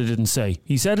Angela didn't say.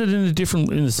 He said it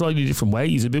in a slightly different way.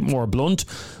 He's a bit more blunt.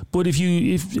 But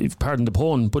if pardon the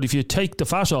pun, but if you take the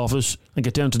fat off it and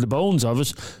get down to the bones of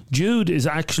it, Jude is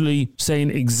actually saying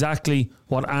exactly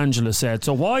what Angela said.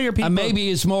 So why are people... And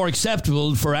maybe it's more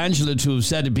acceptable for Angela to have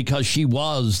said it because she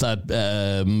was that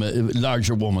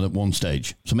larger woman at one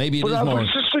stage. So maybe it is more...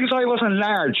 Just because I wasn't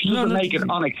large doesn't make it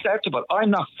unacceptable.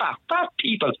 I'm not fat. Fat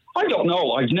people, I don't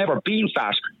know. I've never been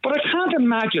fat. But I can't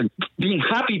imagine being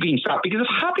happy being fat, because if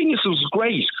happiness was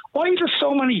great, why are there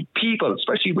so many people,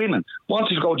 especially women,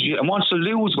 wanting to go to gym and wants to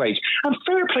lose weight? And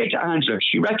fair play to Angela.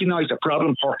 She recognised the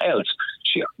problem, her health.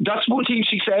 That's one thing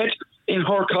she said in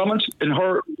her comment, in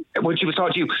her when she was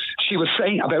talking to you, she was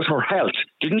saying about her health,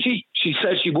 didn't she? She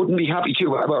said she wouldn't be happy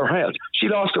too about her health. She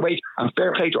lost the weight, and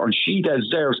fair play to her, and she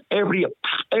deserves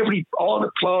all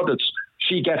the plaudits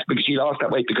she gets because she lost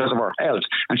that weight because of her health.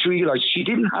 And she realised she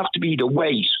didn't have to be the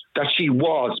weight that she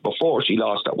was before she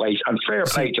lost that weight, and fair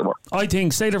play to her. I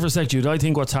think, stay there for a sec, Jude, I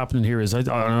think what's happening here is I've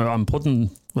put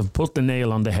the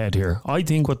nail on the head here. I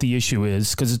think what the issue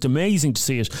is, because it's amazing to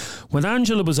see it, when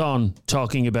Angela was on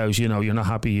talking about, you're not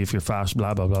happy if you're fat,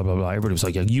 blah, blah, blah, blah, blah, everybody was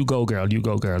like, yeah, you go girl,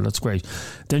 that's great.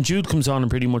 Then Jude comes on and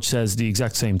pretty much says the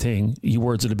exact same thing. He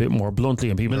words it a bit more bluntly,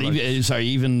 and people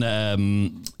even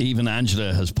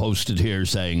Angela has posted here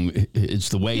saying it's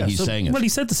the way he's saying it. Well, he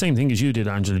said the same thing as you did,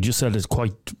 Angela, just said it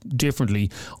quite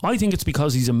differently. I think it's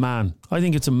because he's a man. I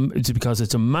think it's because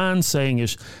it's a man saying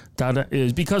it that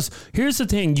is, because here's the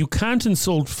thing, you can't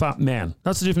insult fat men.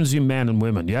 That's the difference between men and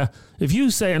women, yeah? If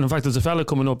you say, and in fact there's a fella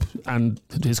coming up and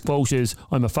his quote is,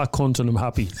 I'm a fat cunt and I'm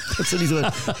happy. That's what he's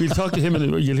like. We'll talk to him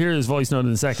and you'll hear his voice now in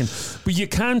a second. But you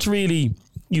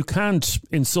can't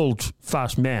insult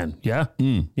fat men, yeah?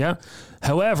 Yeah?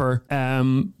 However,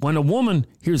 when a woman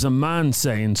hears a man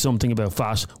saying something about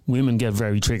fat, women get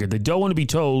very triggered. They don't want to be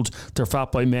told they're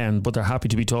fat by men, but they're happy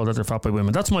to be told that they're fat by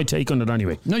women. That's my take on it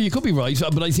anyway. No, you could be right,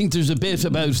 but I think there's a bit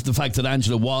about the fact that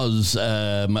Angela was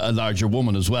a larger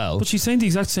woman as well. But she's saying the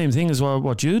exact same thing as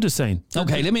what Jude is saying.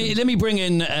 Okay, let me bring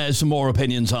in some more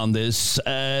opinions on this.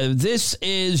 This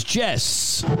is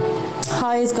Jess.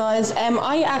 Hi guys,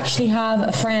 I actually have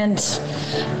a friend.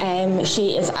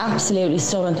 She is absolutely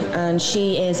stunning, and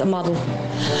she is a model,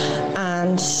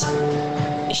 and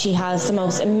she has the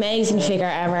most amazing figure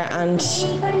ever, and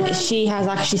she has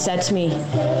actually said to me,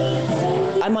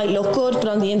 I might look good, but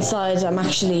on the inside I'm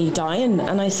actually dying.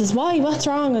 And I says, why? What's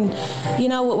wrong? And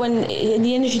when in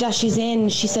the industry that she's in,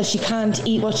 she said she can't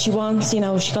eat what she wants. She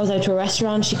goes out to a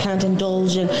restaurant, she can't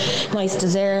indulge in nice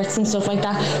desserts and stuff like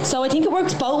that. So I think it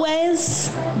works both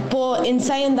ways. But in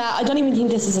saying that, I don't even think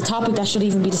this is a topic that should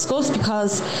even be discussed,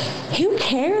 because who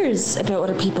cares about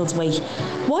other people's weight?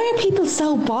 Why are people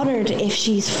so bothered if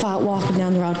she's fat walking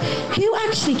down the road? Who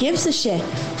actually gives a shit?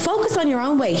 Focus on your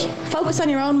own weight, focus on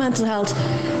your own mental health,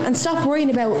 and stop worrying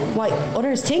about what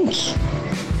others think.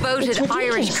 Voted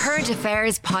Irish Current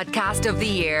Affairs Podcast of the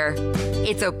Year.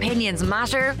 It's Opinions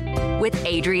Matter with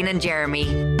Adrian and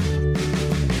Jeremy.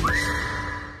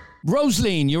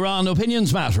 Rosaline, you're on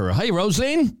Opinions Matter. Hi,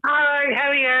 Rosaline. Hi, how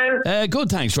are you? Good,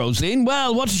 thanks, Rosaline.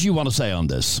 Well, what did you want to say on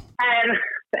this?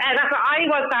 I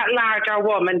was that larger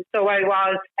woman, so I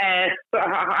was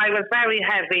very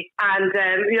heavy, and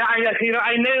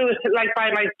I knew, like,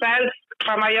 by myself,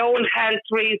 for my own health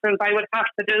reasons, I would have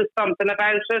to do something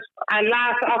about it. And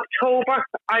last October,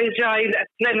 I joined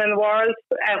Slimming World,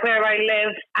 where I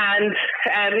live, and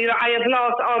I have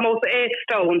lost almost 8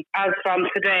 stone as from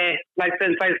today, like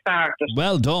since I started.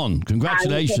 Well done,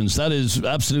 congratulations! That is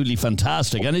absolutely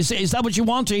fantastic. And is that what you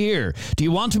want to hear? Do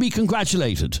you want to be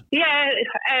congratulated? Yeah.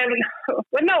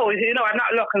 Well, no, I'm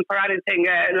not looking for anything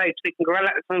like to be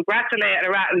congratulated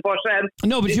or anything, but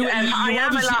no, but I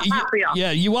am a lot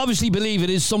happier. You obviously believe it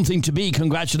is something to be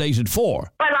congratulated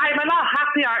for. Well, I'm a lot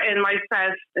happier in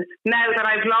myself now that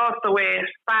I've lost the weight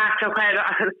back to when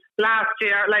last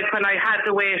year, like when I had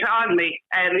the weight on me,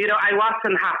 and I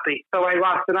wasn't happy. So I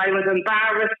was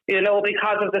embarrassed,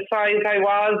 because of the size I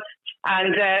was.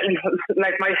 And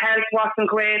like my health wasn't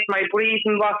great, my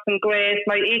breathing wasn't great,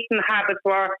 my eating habits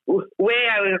were way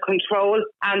out of control.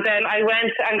 And then I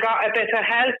went and got a bit of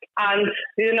help, and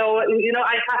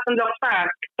I haven't looked back.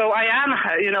 So I am,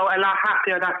 a lot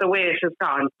happier that the weight is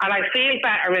gone, and I feel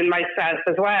better in myself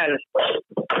as well.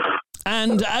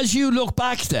 And as you look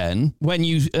back then, when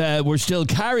you were still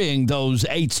carrying those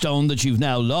 8 stone that you've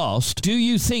now lost, do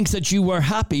you think that you were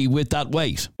happy with that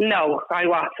weight? No, I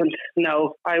wasn't.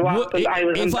 No, I wasn't. I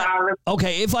was embarrassed.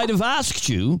 If I'd have asked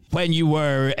you when you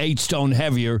were 8 stone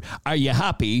heavier, are you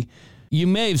happy? You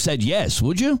may have said yes,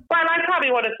 would you? Well, I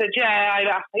probably would have said, I'm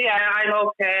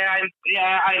okay.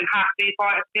 I'm happy.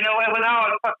 But, it was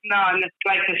all putting on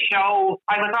like a show.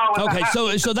 I was always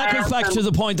okay, so that goes back to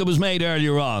the point that was made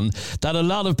earlier on, that a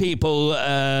lot of people,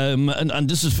 and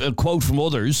this is a quote from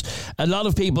others, a lot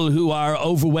of people who are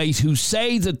overweight who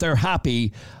say that they're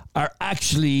happy are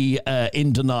actually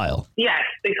in denial. Yes,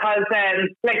 because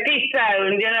like deep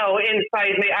down,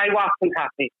 inside me, I wasn't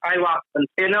happy. I wasn't.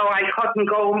 I couldn't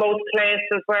go most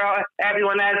places where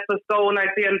everyone else was going.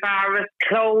 I'd be embarrassed,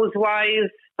 clothes-wise.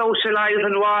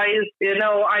 socialising wise,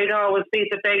 I'd always be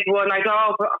the big one.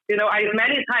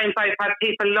 Many times I've had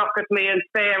people look at me and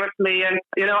stare at me, and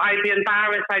I'd be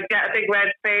embarrassed. I'd get a big red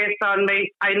face on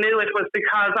me. I knew it was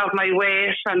because of my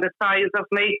weight and the size of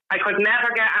me. I could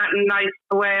never get anything nice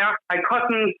to wear. I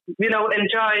couldn't,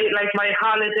 enjoy like my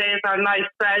holidays or nights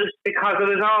out because it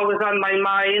was always on my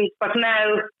mind. But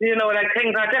now,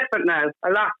 things are different now,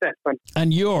 a lot different.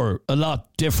 And you're a lot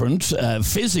different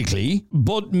physically,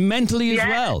 but mentally as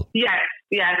well.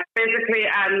 Yes, physically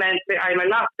and mentally, I'm a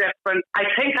lot different. I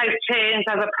think I've changed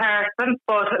as a person,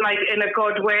 but like in a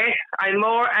good way. I'm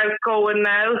more outgoing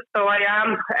now, so I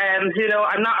am.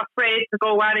 I'm not afraid to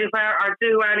go anywhere or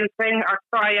do anything or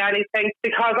try anything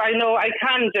because I know I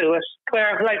can do it.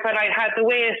 Where like when I had the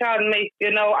weight on me,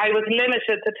 I was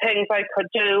limited to things I could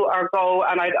do or go,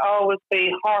 and I'd always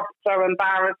be hurt or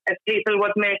embarrassed if people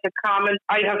would make a comment.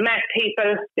 I have met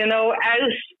people,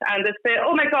 out and they say,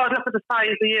 "Oh my God, look at the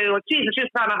size of you! Jesus, you've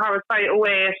got a horror sight of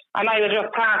weight," and I would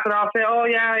just pass it off, say, "Oh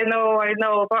yeah, I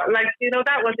know," but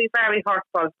that would be very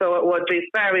hurtful. So it would be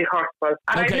very hurtful.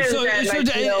 And okay,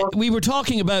 we were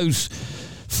talking about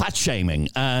fat shaming,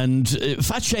 and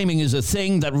fat shaming is a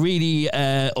thing that really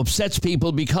upsets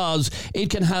people because it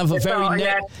can have a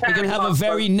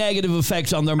very negative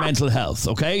effect on their mental health.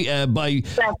 Okay, by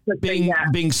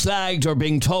being slagged or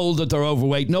being told that they're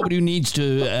overweight, nobody needs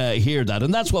to hear that,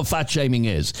 and that's what fat shaming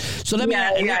is. So let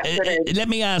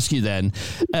me ask you then,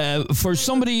 for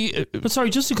somebody. But sorry,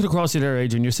 just to cut across you there,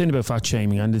 Adrian, you're saying about fat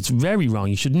shaming, and it's very wrong.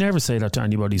 You should never say that to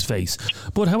anybody's face.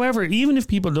 But however, even if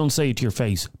people don't say it to your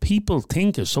face, people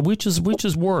think it. So which is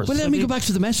worse? Well, let me go back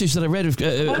to the message that I read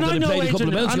that I played a couple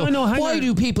of minutes ago. Why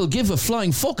do people give a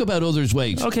flying fuck about others'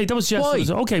 weight? Okay, that was Jess.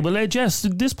 Well, Jess,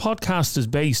 this podcast is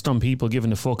based on people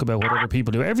giving a fuck about what other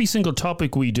people do. Every single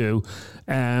topic we do.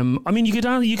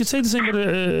 You could say the same about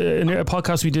in a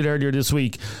podcast we did earlier this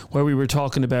week where we were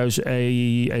talking about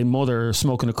a mother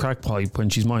smoking a crack pipe when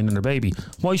she's minding her baby.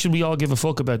 Why should we all give a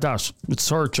fuck about that? It's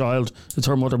her child, it's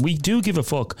her mother. We do give a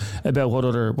fuck about what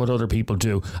other people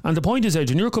do. And the point is,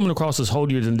 Adrian, you're coming across as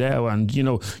holier than thou, and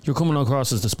you're coming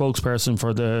across as the spokesperson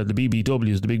for the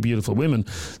BBWs, the Big Beautiful Women.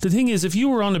 The thing is, if you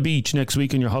were on a beach next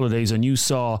week on your holidays and you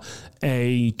saw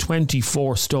a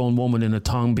 24-stone woman in a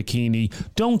thong bikini,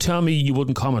 don't tell me you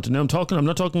wouldn't comment. Now I'm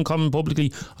not talking comment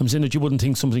publicly. I'm saying that you wouldn't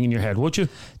think something in your head, would you?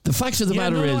 The fact of the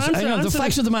matter is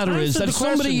that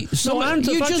somebody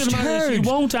you just heard. You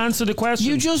won't answer the question.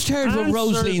 You just heard what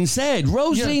Rosaline said.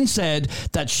 Rosaline said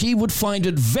that she would find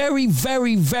it very,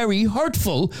 very, very hurtful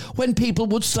when people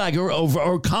would slag her over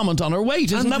or comment on her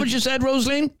weight. Isn't that what you said,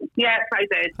 Rosaline? Yes, I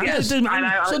did. Yes. So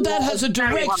that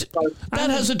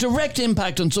has a direct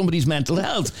impact on somebody's mental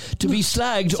health to be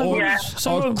slagged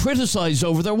or criticised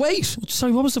over their weight.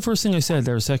 Sorry, what was the first thing I said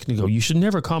there a second ago? You should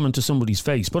never comment to somebody's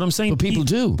face. But I'm saying, but people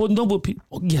do.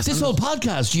 Yes. This whole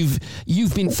podcast,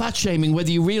 you've been fat shaming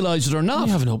whether you realise it or not.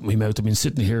 I haven't opened my mouth. I've been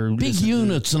sitting here. Big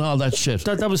units and all that shit.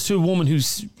 That was to a woman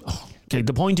who's. Okay,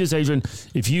 the point is, Adrian,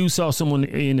 if you saw someone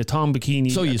in a thong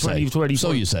bikini... So you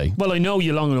say. Well, I know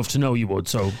you long enough to know you would,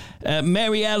 so...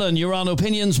 Mary Ellen, you're on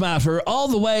Opinions Matter, all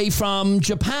the way from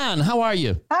Japan. How are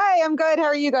you? Hi, I'm good. How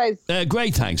are you guys?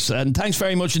 Great, thanks. And thanks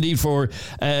very much indeed for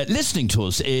listening to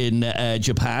us in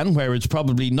Japan, where it's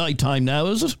probably night time now,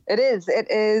 is it? It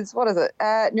is, what is it?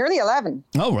 Nearly 11.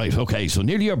 Oh, right, okay, so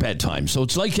nearly your bedtime. So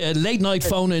it's like a late-night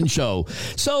phone-in show.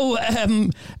 So,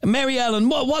 Mary Ellen,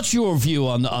 what's your view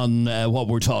on what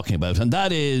we're talking about? And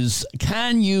that is,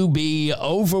 can you be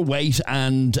overweight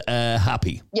and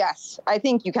happy? Yes, I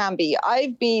think you can be.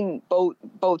 I've been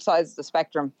both sides of the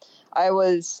spectrum. I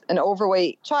was an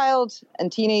overweight child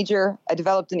and teenager. I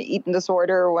developed an eating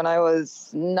disorder when I was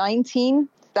 19.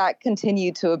 That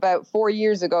continued to about 4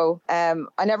 years ago.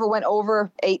 I never went over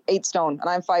 8 stone, and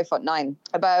I'm 5'9".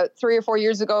 About 3 or 4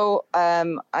 years ago, I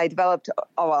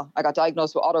got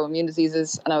diagnosed with autoimmune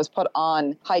diseases, and I was put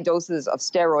on high doses of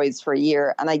steroids for a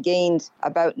year, and I gained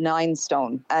about 9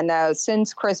 stone. And now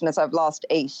since Christmas, I've lost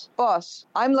 8. But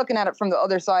I'm looking at it from the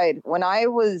other side. When I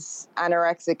was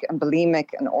anorexic and bulimic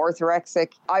and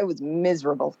orthorexic, I was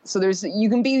miserable. So you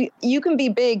can be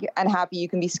big and happy, you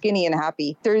can be skinny and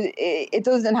happy. It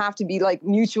doesn't have to be like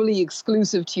mutually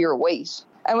exclusive to your weight.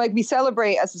 And like we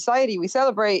celebrate as society, we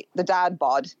celebrate the dad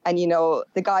bod. And,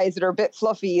 the guys that are a bit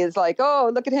fluffy is like, oh,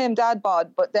 look at him, dad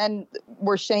bod. But then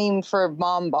we're shamed for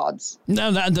mom bods.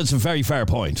 No, that's a very fair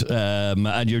point.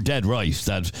 And you're dead right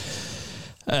that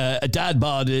a dad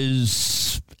bod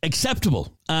is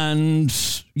acceptable. And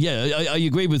yeah, I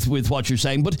agree with what you're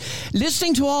saying. But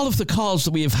listening to all of the calls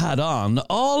that we have had on,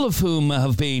 all of whom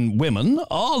have been women,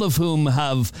 all of whom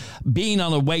have been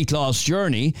on a weight loss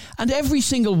journey, and every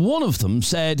single one of them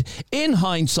said, in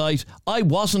hindsight, I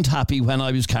wasn't happy when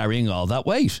I was carrying all that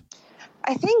weight.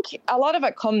 I think a lot of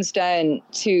it comes down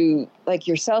to like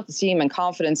your self-esteem and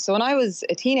confidence. So when I was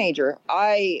a teenager,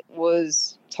 I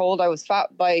was told I was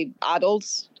fat by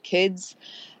adults, kids,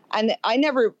 and I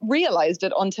never realized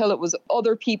it until it was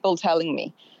other people telling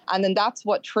me. And then that's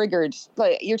what triggered,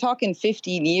 like, you're talking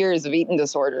 15 years of eating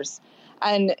disorders.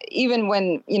 And even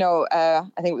when, I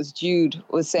think it was Jude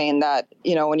was saying that,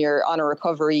 when you're on a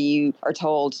recovery, you are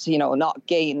told to, not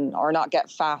gain or not get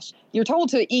fat. You're told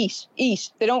to eat.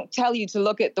 They don't tell you to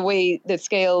look at the way the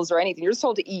scales or anything. You're just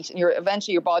told to eat, and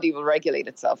eventually your body will regulate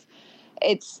itself.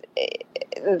 It's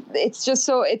just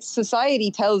so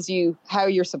society tells you how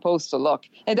you're supposed to look.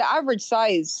 And the average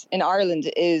size in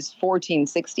Ireland is 14,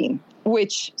 16,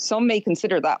 which some may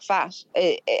consider that fat.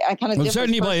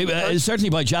 Certainly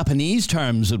by Japanese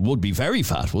terms, it would be very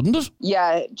fat, wouldn't it?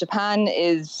 Yeah, Japan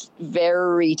is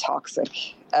very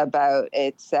toxic about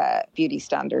its beauty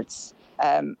standards.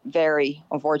 Very,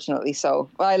 unfortunately so.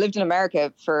 Well, I lived in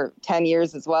America for 10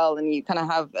 years as well, and you kind of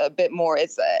have a bit more.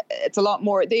 It's a lot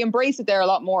more. They embrace it there a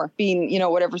lot more, being,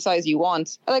 whatever size you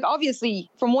want. Like, obviously,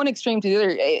 from one extreme to the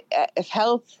other, if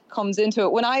health comes into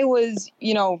it. When I was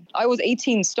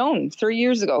 18 stone 3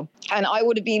 years ago, and I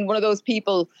would have been one of those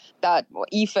people that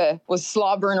Aoife was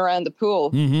slobbering around the pool.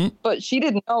 Mm-hmm. But she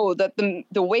didn't know that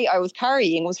the weight I was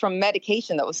carrying was from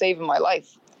medication that was saving my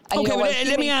life. And okay,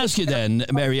 let me ask you then,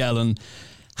 Mary Ellen,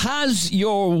 has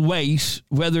your weight,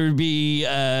 whether it be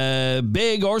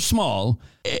big or small,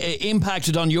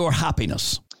 impacted on your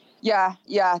happiness? Yeah,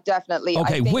 definitely.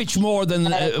 Okay, which more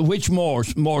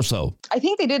so? I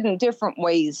think they did in different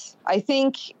ways. I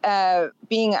think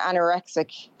being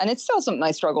anorexic, and it's still something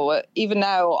I struggle with, even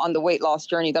now on the weight loss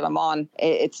journey that I'm on,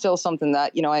 it's still something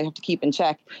that, I have to keep in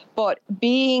check. But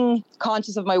being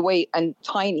conscious of my weight and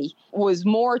tiny was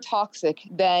more toxic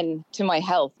to my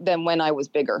health than when I was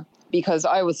bigger, because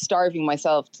I was starving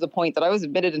myself to the point that I was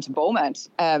admitted into Beaumont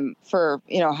for,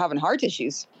 having heart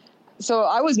issues. So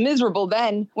I was miserable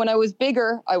then. When I was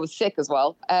bigger, I was sick as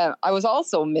well. I was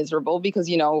also miserable because,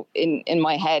 in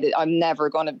my head, I'm never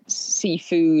going to see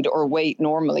food or weight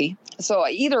normally. So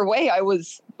either way, I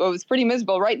was pretty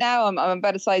miserable. Right now, I'm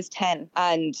about a size 10.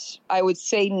 And I would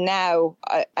say now,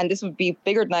 and this would be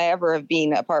bigger than I ever have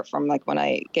been, apart from like when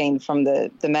I gained from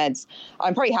the meds,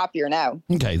 I'm probably happier now.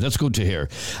 Okay, that's good to hear.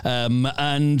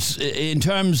 And in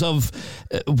terms of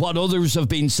what others have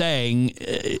been saying,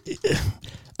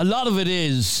 a lot of it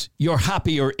is you're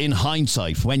happier in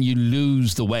hindsight when you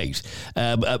lose the weight.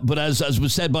 But as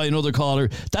was said by another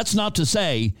caller, that's not to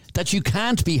say that you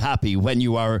can't be happy when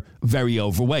you are very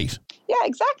overweight. Yeah,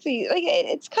 exactly. Like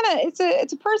it's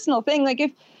a personal thing.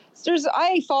 Like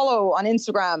I follow on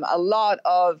Instagram a lot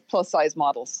of plus size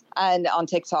models and on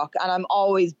TikTok, and I'm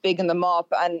always bigging them up.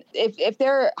 And if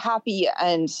they're happy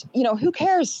and, who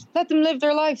cares? Let them live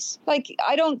their lives. Like,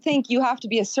 I don't think you have to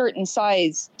be a certain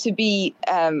size to be,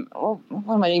 what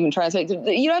am I even trying to say?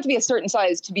 You don't have to be a certain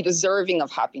size to be deserving of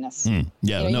happiness.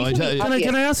 Yeah,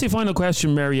 Can I ask you a final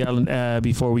question, Mary Ellen,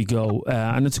 before we go?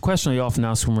 And it's a question I often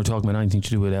ask when we're talking about anything to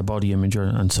do with body image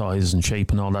and size and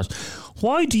shape and all that.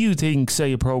 Why do you think,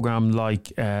 say, a program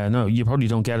like, no, you probably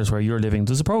don't get it where you're living.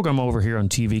 There's a program over here on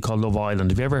TV called Love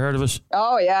Island. Have you ever heard of it?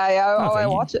 Oh, yeah. I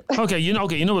watch it. Okay, you know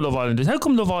what Love Island is. How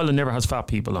come Love Island never has fat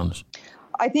people on it?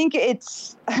 I think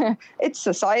it's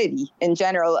society in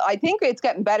general. I think it's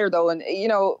getting better though, and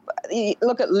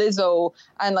look at Lizzo,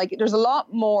 and like there's a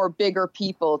lot more bigger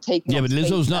people taking. Yeah, but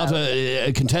Lizzo's not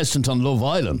a contestant on Love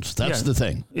Island. That's the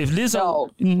thing. If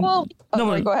Lizzo,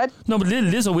 go ahead. No, but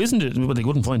Lizzo isn't it? But they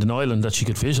couldn't find an island that she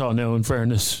could fish on now. In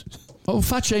fairness. Oh,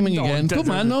 fat shaming again. Good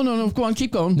man. No. Go on,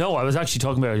 keep going. No, I was actually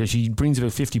talking about she brings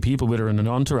about 50 people with her in an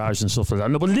entourage and stuff like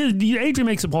that. No, but Adrian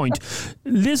makes a point.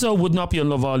 Lizzo would not be on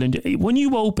Love Island. When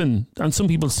you open, and some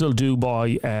people still do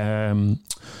buy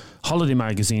holiday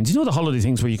magazines, the holiday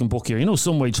things where you can book here.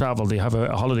 Someway Travel, they have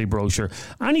a holiday brochure.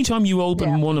 Anytime you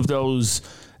open one of those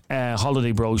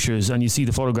holiday brochures and you see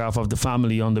the photograph of the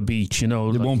family on the beach, it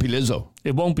won't be Lizzo.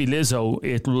 It won't be Lizzo.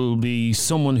 It will be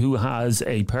someone who has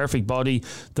a perfect body.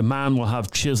 The man will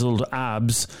have chiseled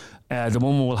abs. The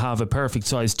woman will have a perfect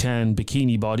size 10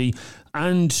 bikini body.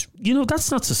 And,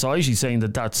 that's not society saying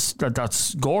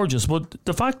that's gorgeous. But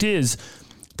the fact is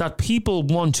that people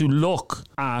want to look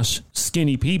at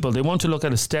skinny people. They want to look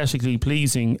at aesthetically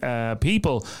pleasing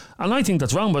people. And I think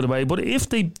that's wrong, by the way. But if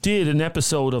they did an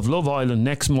episode of Love Island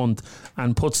next month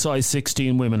and put size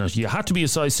 16 women out, you had to be a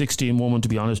size 16 woman, to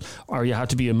be honest, or you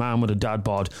had to be a man with a dad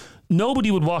bod,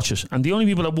 nobody would watch it. And the only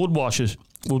people that would watch it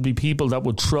would be people that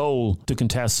would troll the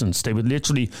contestants. They would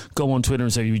literally go on Twitter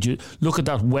and say, "Would you look at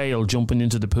that whale jumping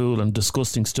into the pool," and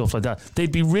disgusting stuff like that.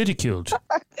 They'd be ridiculed.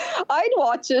 I'd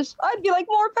watch it. I'd be like,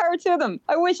 more power to them.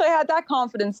 I wish I had that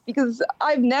confidence, because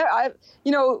I've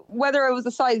whether I was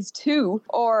a size 2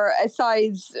 or a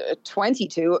size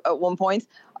 22 at one point,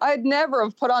 I'd never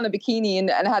have put on a bikini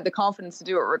and had the confidence to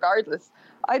do it regardless.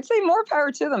 I'd say more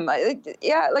power to them. I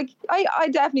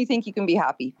definitely think you can be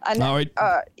happy. And, all right.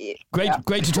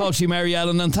 Great to talk to you, Mary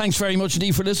Ellen, and thanks very much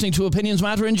indeed for listening to Opinions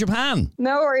Matter in Japan.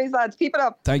 No worries, lads. Keep it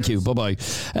up. Thank you. Bye-bye.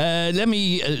 Let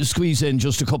me squeeze in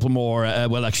just a couple more,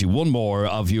 one more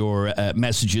of your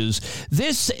messages.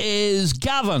 This is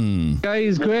Gavin.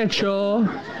 Guys, great show.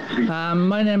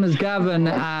 My name is Gavin,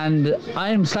 and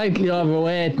I'm slightly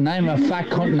overweight, and I'm a fat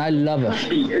cunt, and I love it.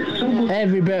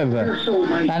 Every bit of it.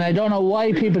 And I don't know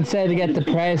why people say to get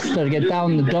depressed or get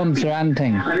down the dumps or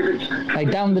anything.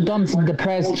 Like, down the dumps and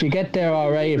depressed, you get there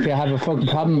alright if you have a fucking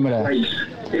problem with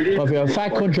it. But if you're a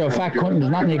fat cunt, you're a fat cunt.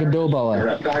 There's nothing you can do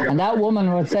about it. And that woman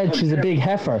who said she's a big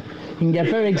heifer, you can get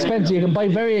very expensive. You can buy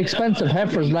very expensive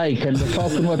heifers, and they're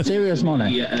talking about serious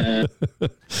money.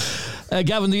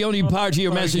 Gavin, the only part of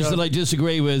your message that I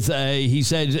disagree with, he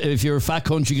said if you're a fat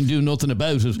cunt you can do nothing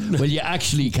about it. Well, you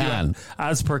actually can. Yeah,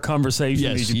 as per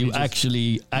conversation. Yes, you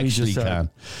actually can.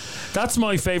 That's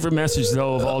my favourite message,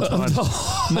 though, of all time.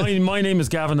 my name is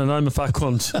Gavin and I'm a fat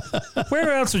cunt.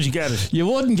 Where else would you get it? You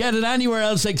wouldn't get it anywhere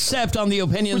else except on the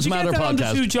Opinions Matter podcast. Would you get that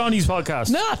on the 2 Johnny's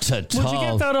podcast? Not at all. Would you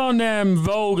get that on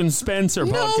Vogue and Spencer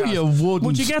podcast? No, you wouldn't.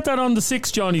 Would you get that on the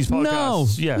 6 Johnny's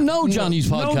podcast? No Johnny's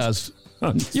podcast.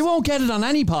 You won't get it on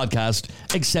any podcast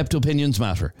except Opinions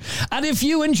Matter. And if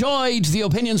you enjoyed the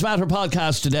Opinions Matter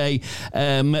podcast today,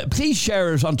 please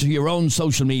share it onto your own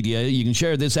social media. You can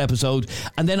share this episode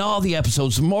and then all the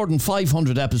episodes, more than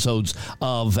 500 episodes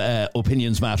of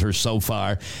Opinions Matter so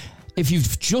far. If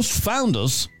you've just found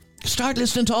us, start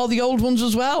listening to all the old ones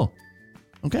as well.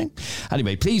 Okay.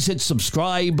 Anyway, please hit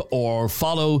subscribe or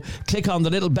follow. Click on the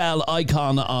little bell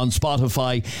icon on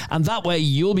Spotify, and that way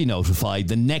you'll be notified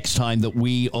the next time that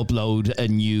we upload a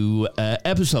new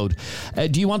episode.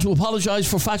 Do you want to apologise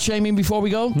for fat shaming before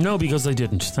we go? No, because I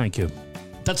didn't. Thank you.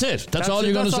 That's it. That's all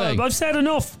you're going to say. I've said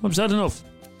enough.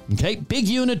 Okay, Big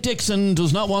Unit Dixon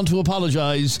does not want to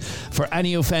apologise for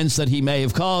any offence that he may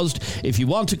have caused. If you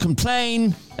want to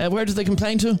complain, where do they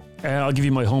complain to? I'll give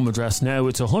you my home address now.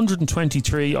 It's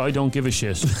 123 I Don't Give a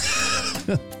Shit.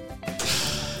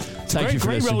 Thank you for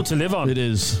great road to live on. It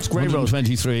is. It's great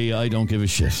 123 I Don't Give a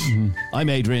Shit. Mm-hmm. I'm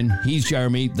Adrian. He's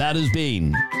Jeremy. That has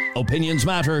been Opinions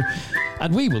Matter.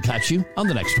 And we will catch you on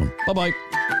the next one. Bye-bye.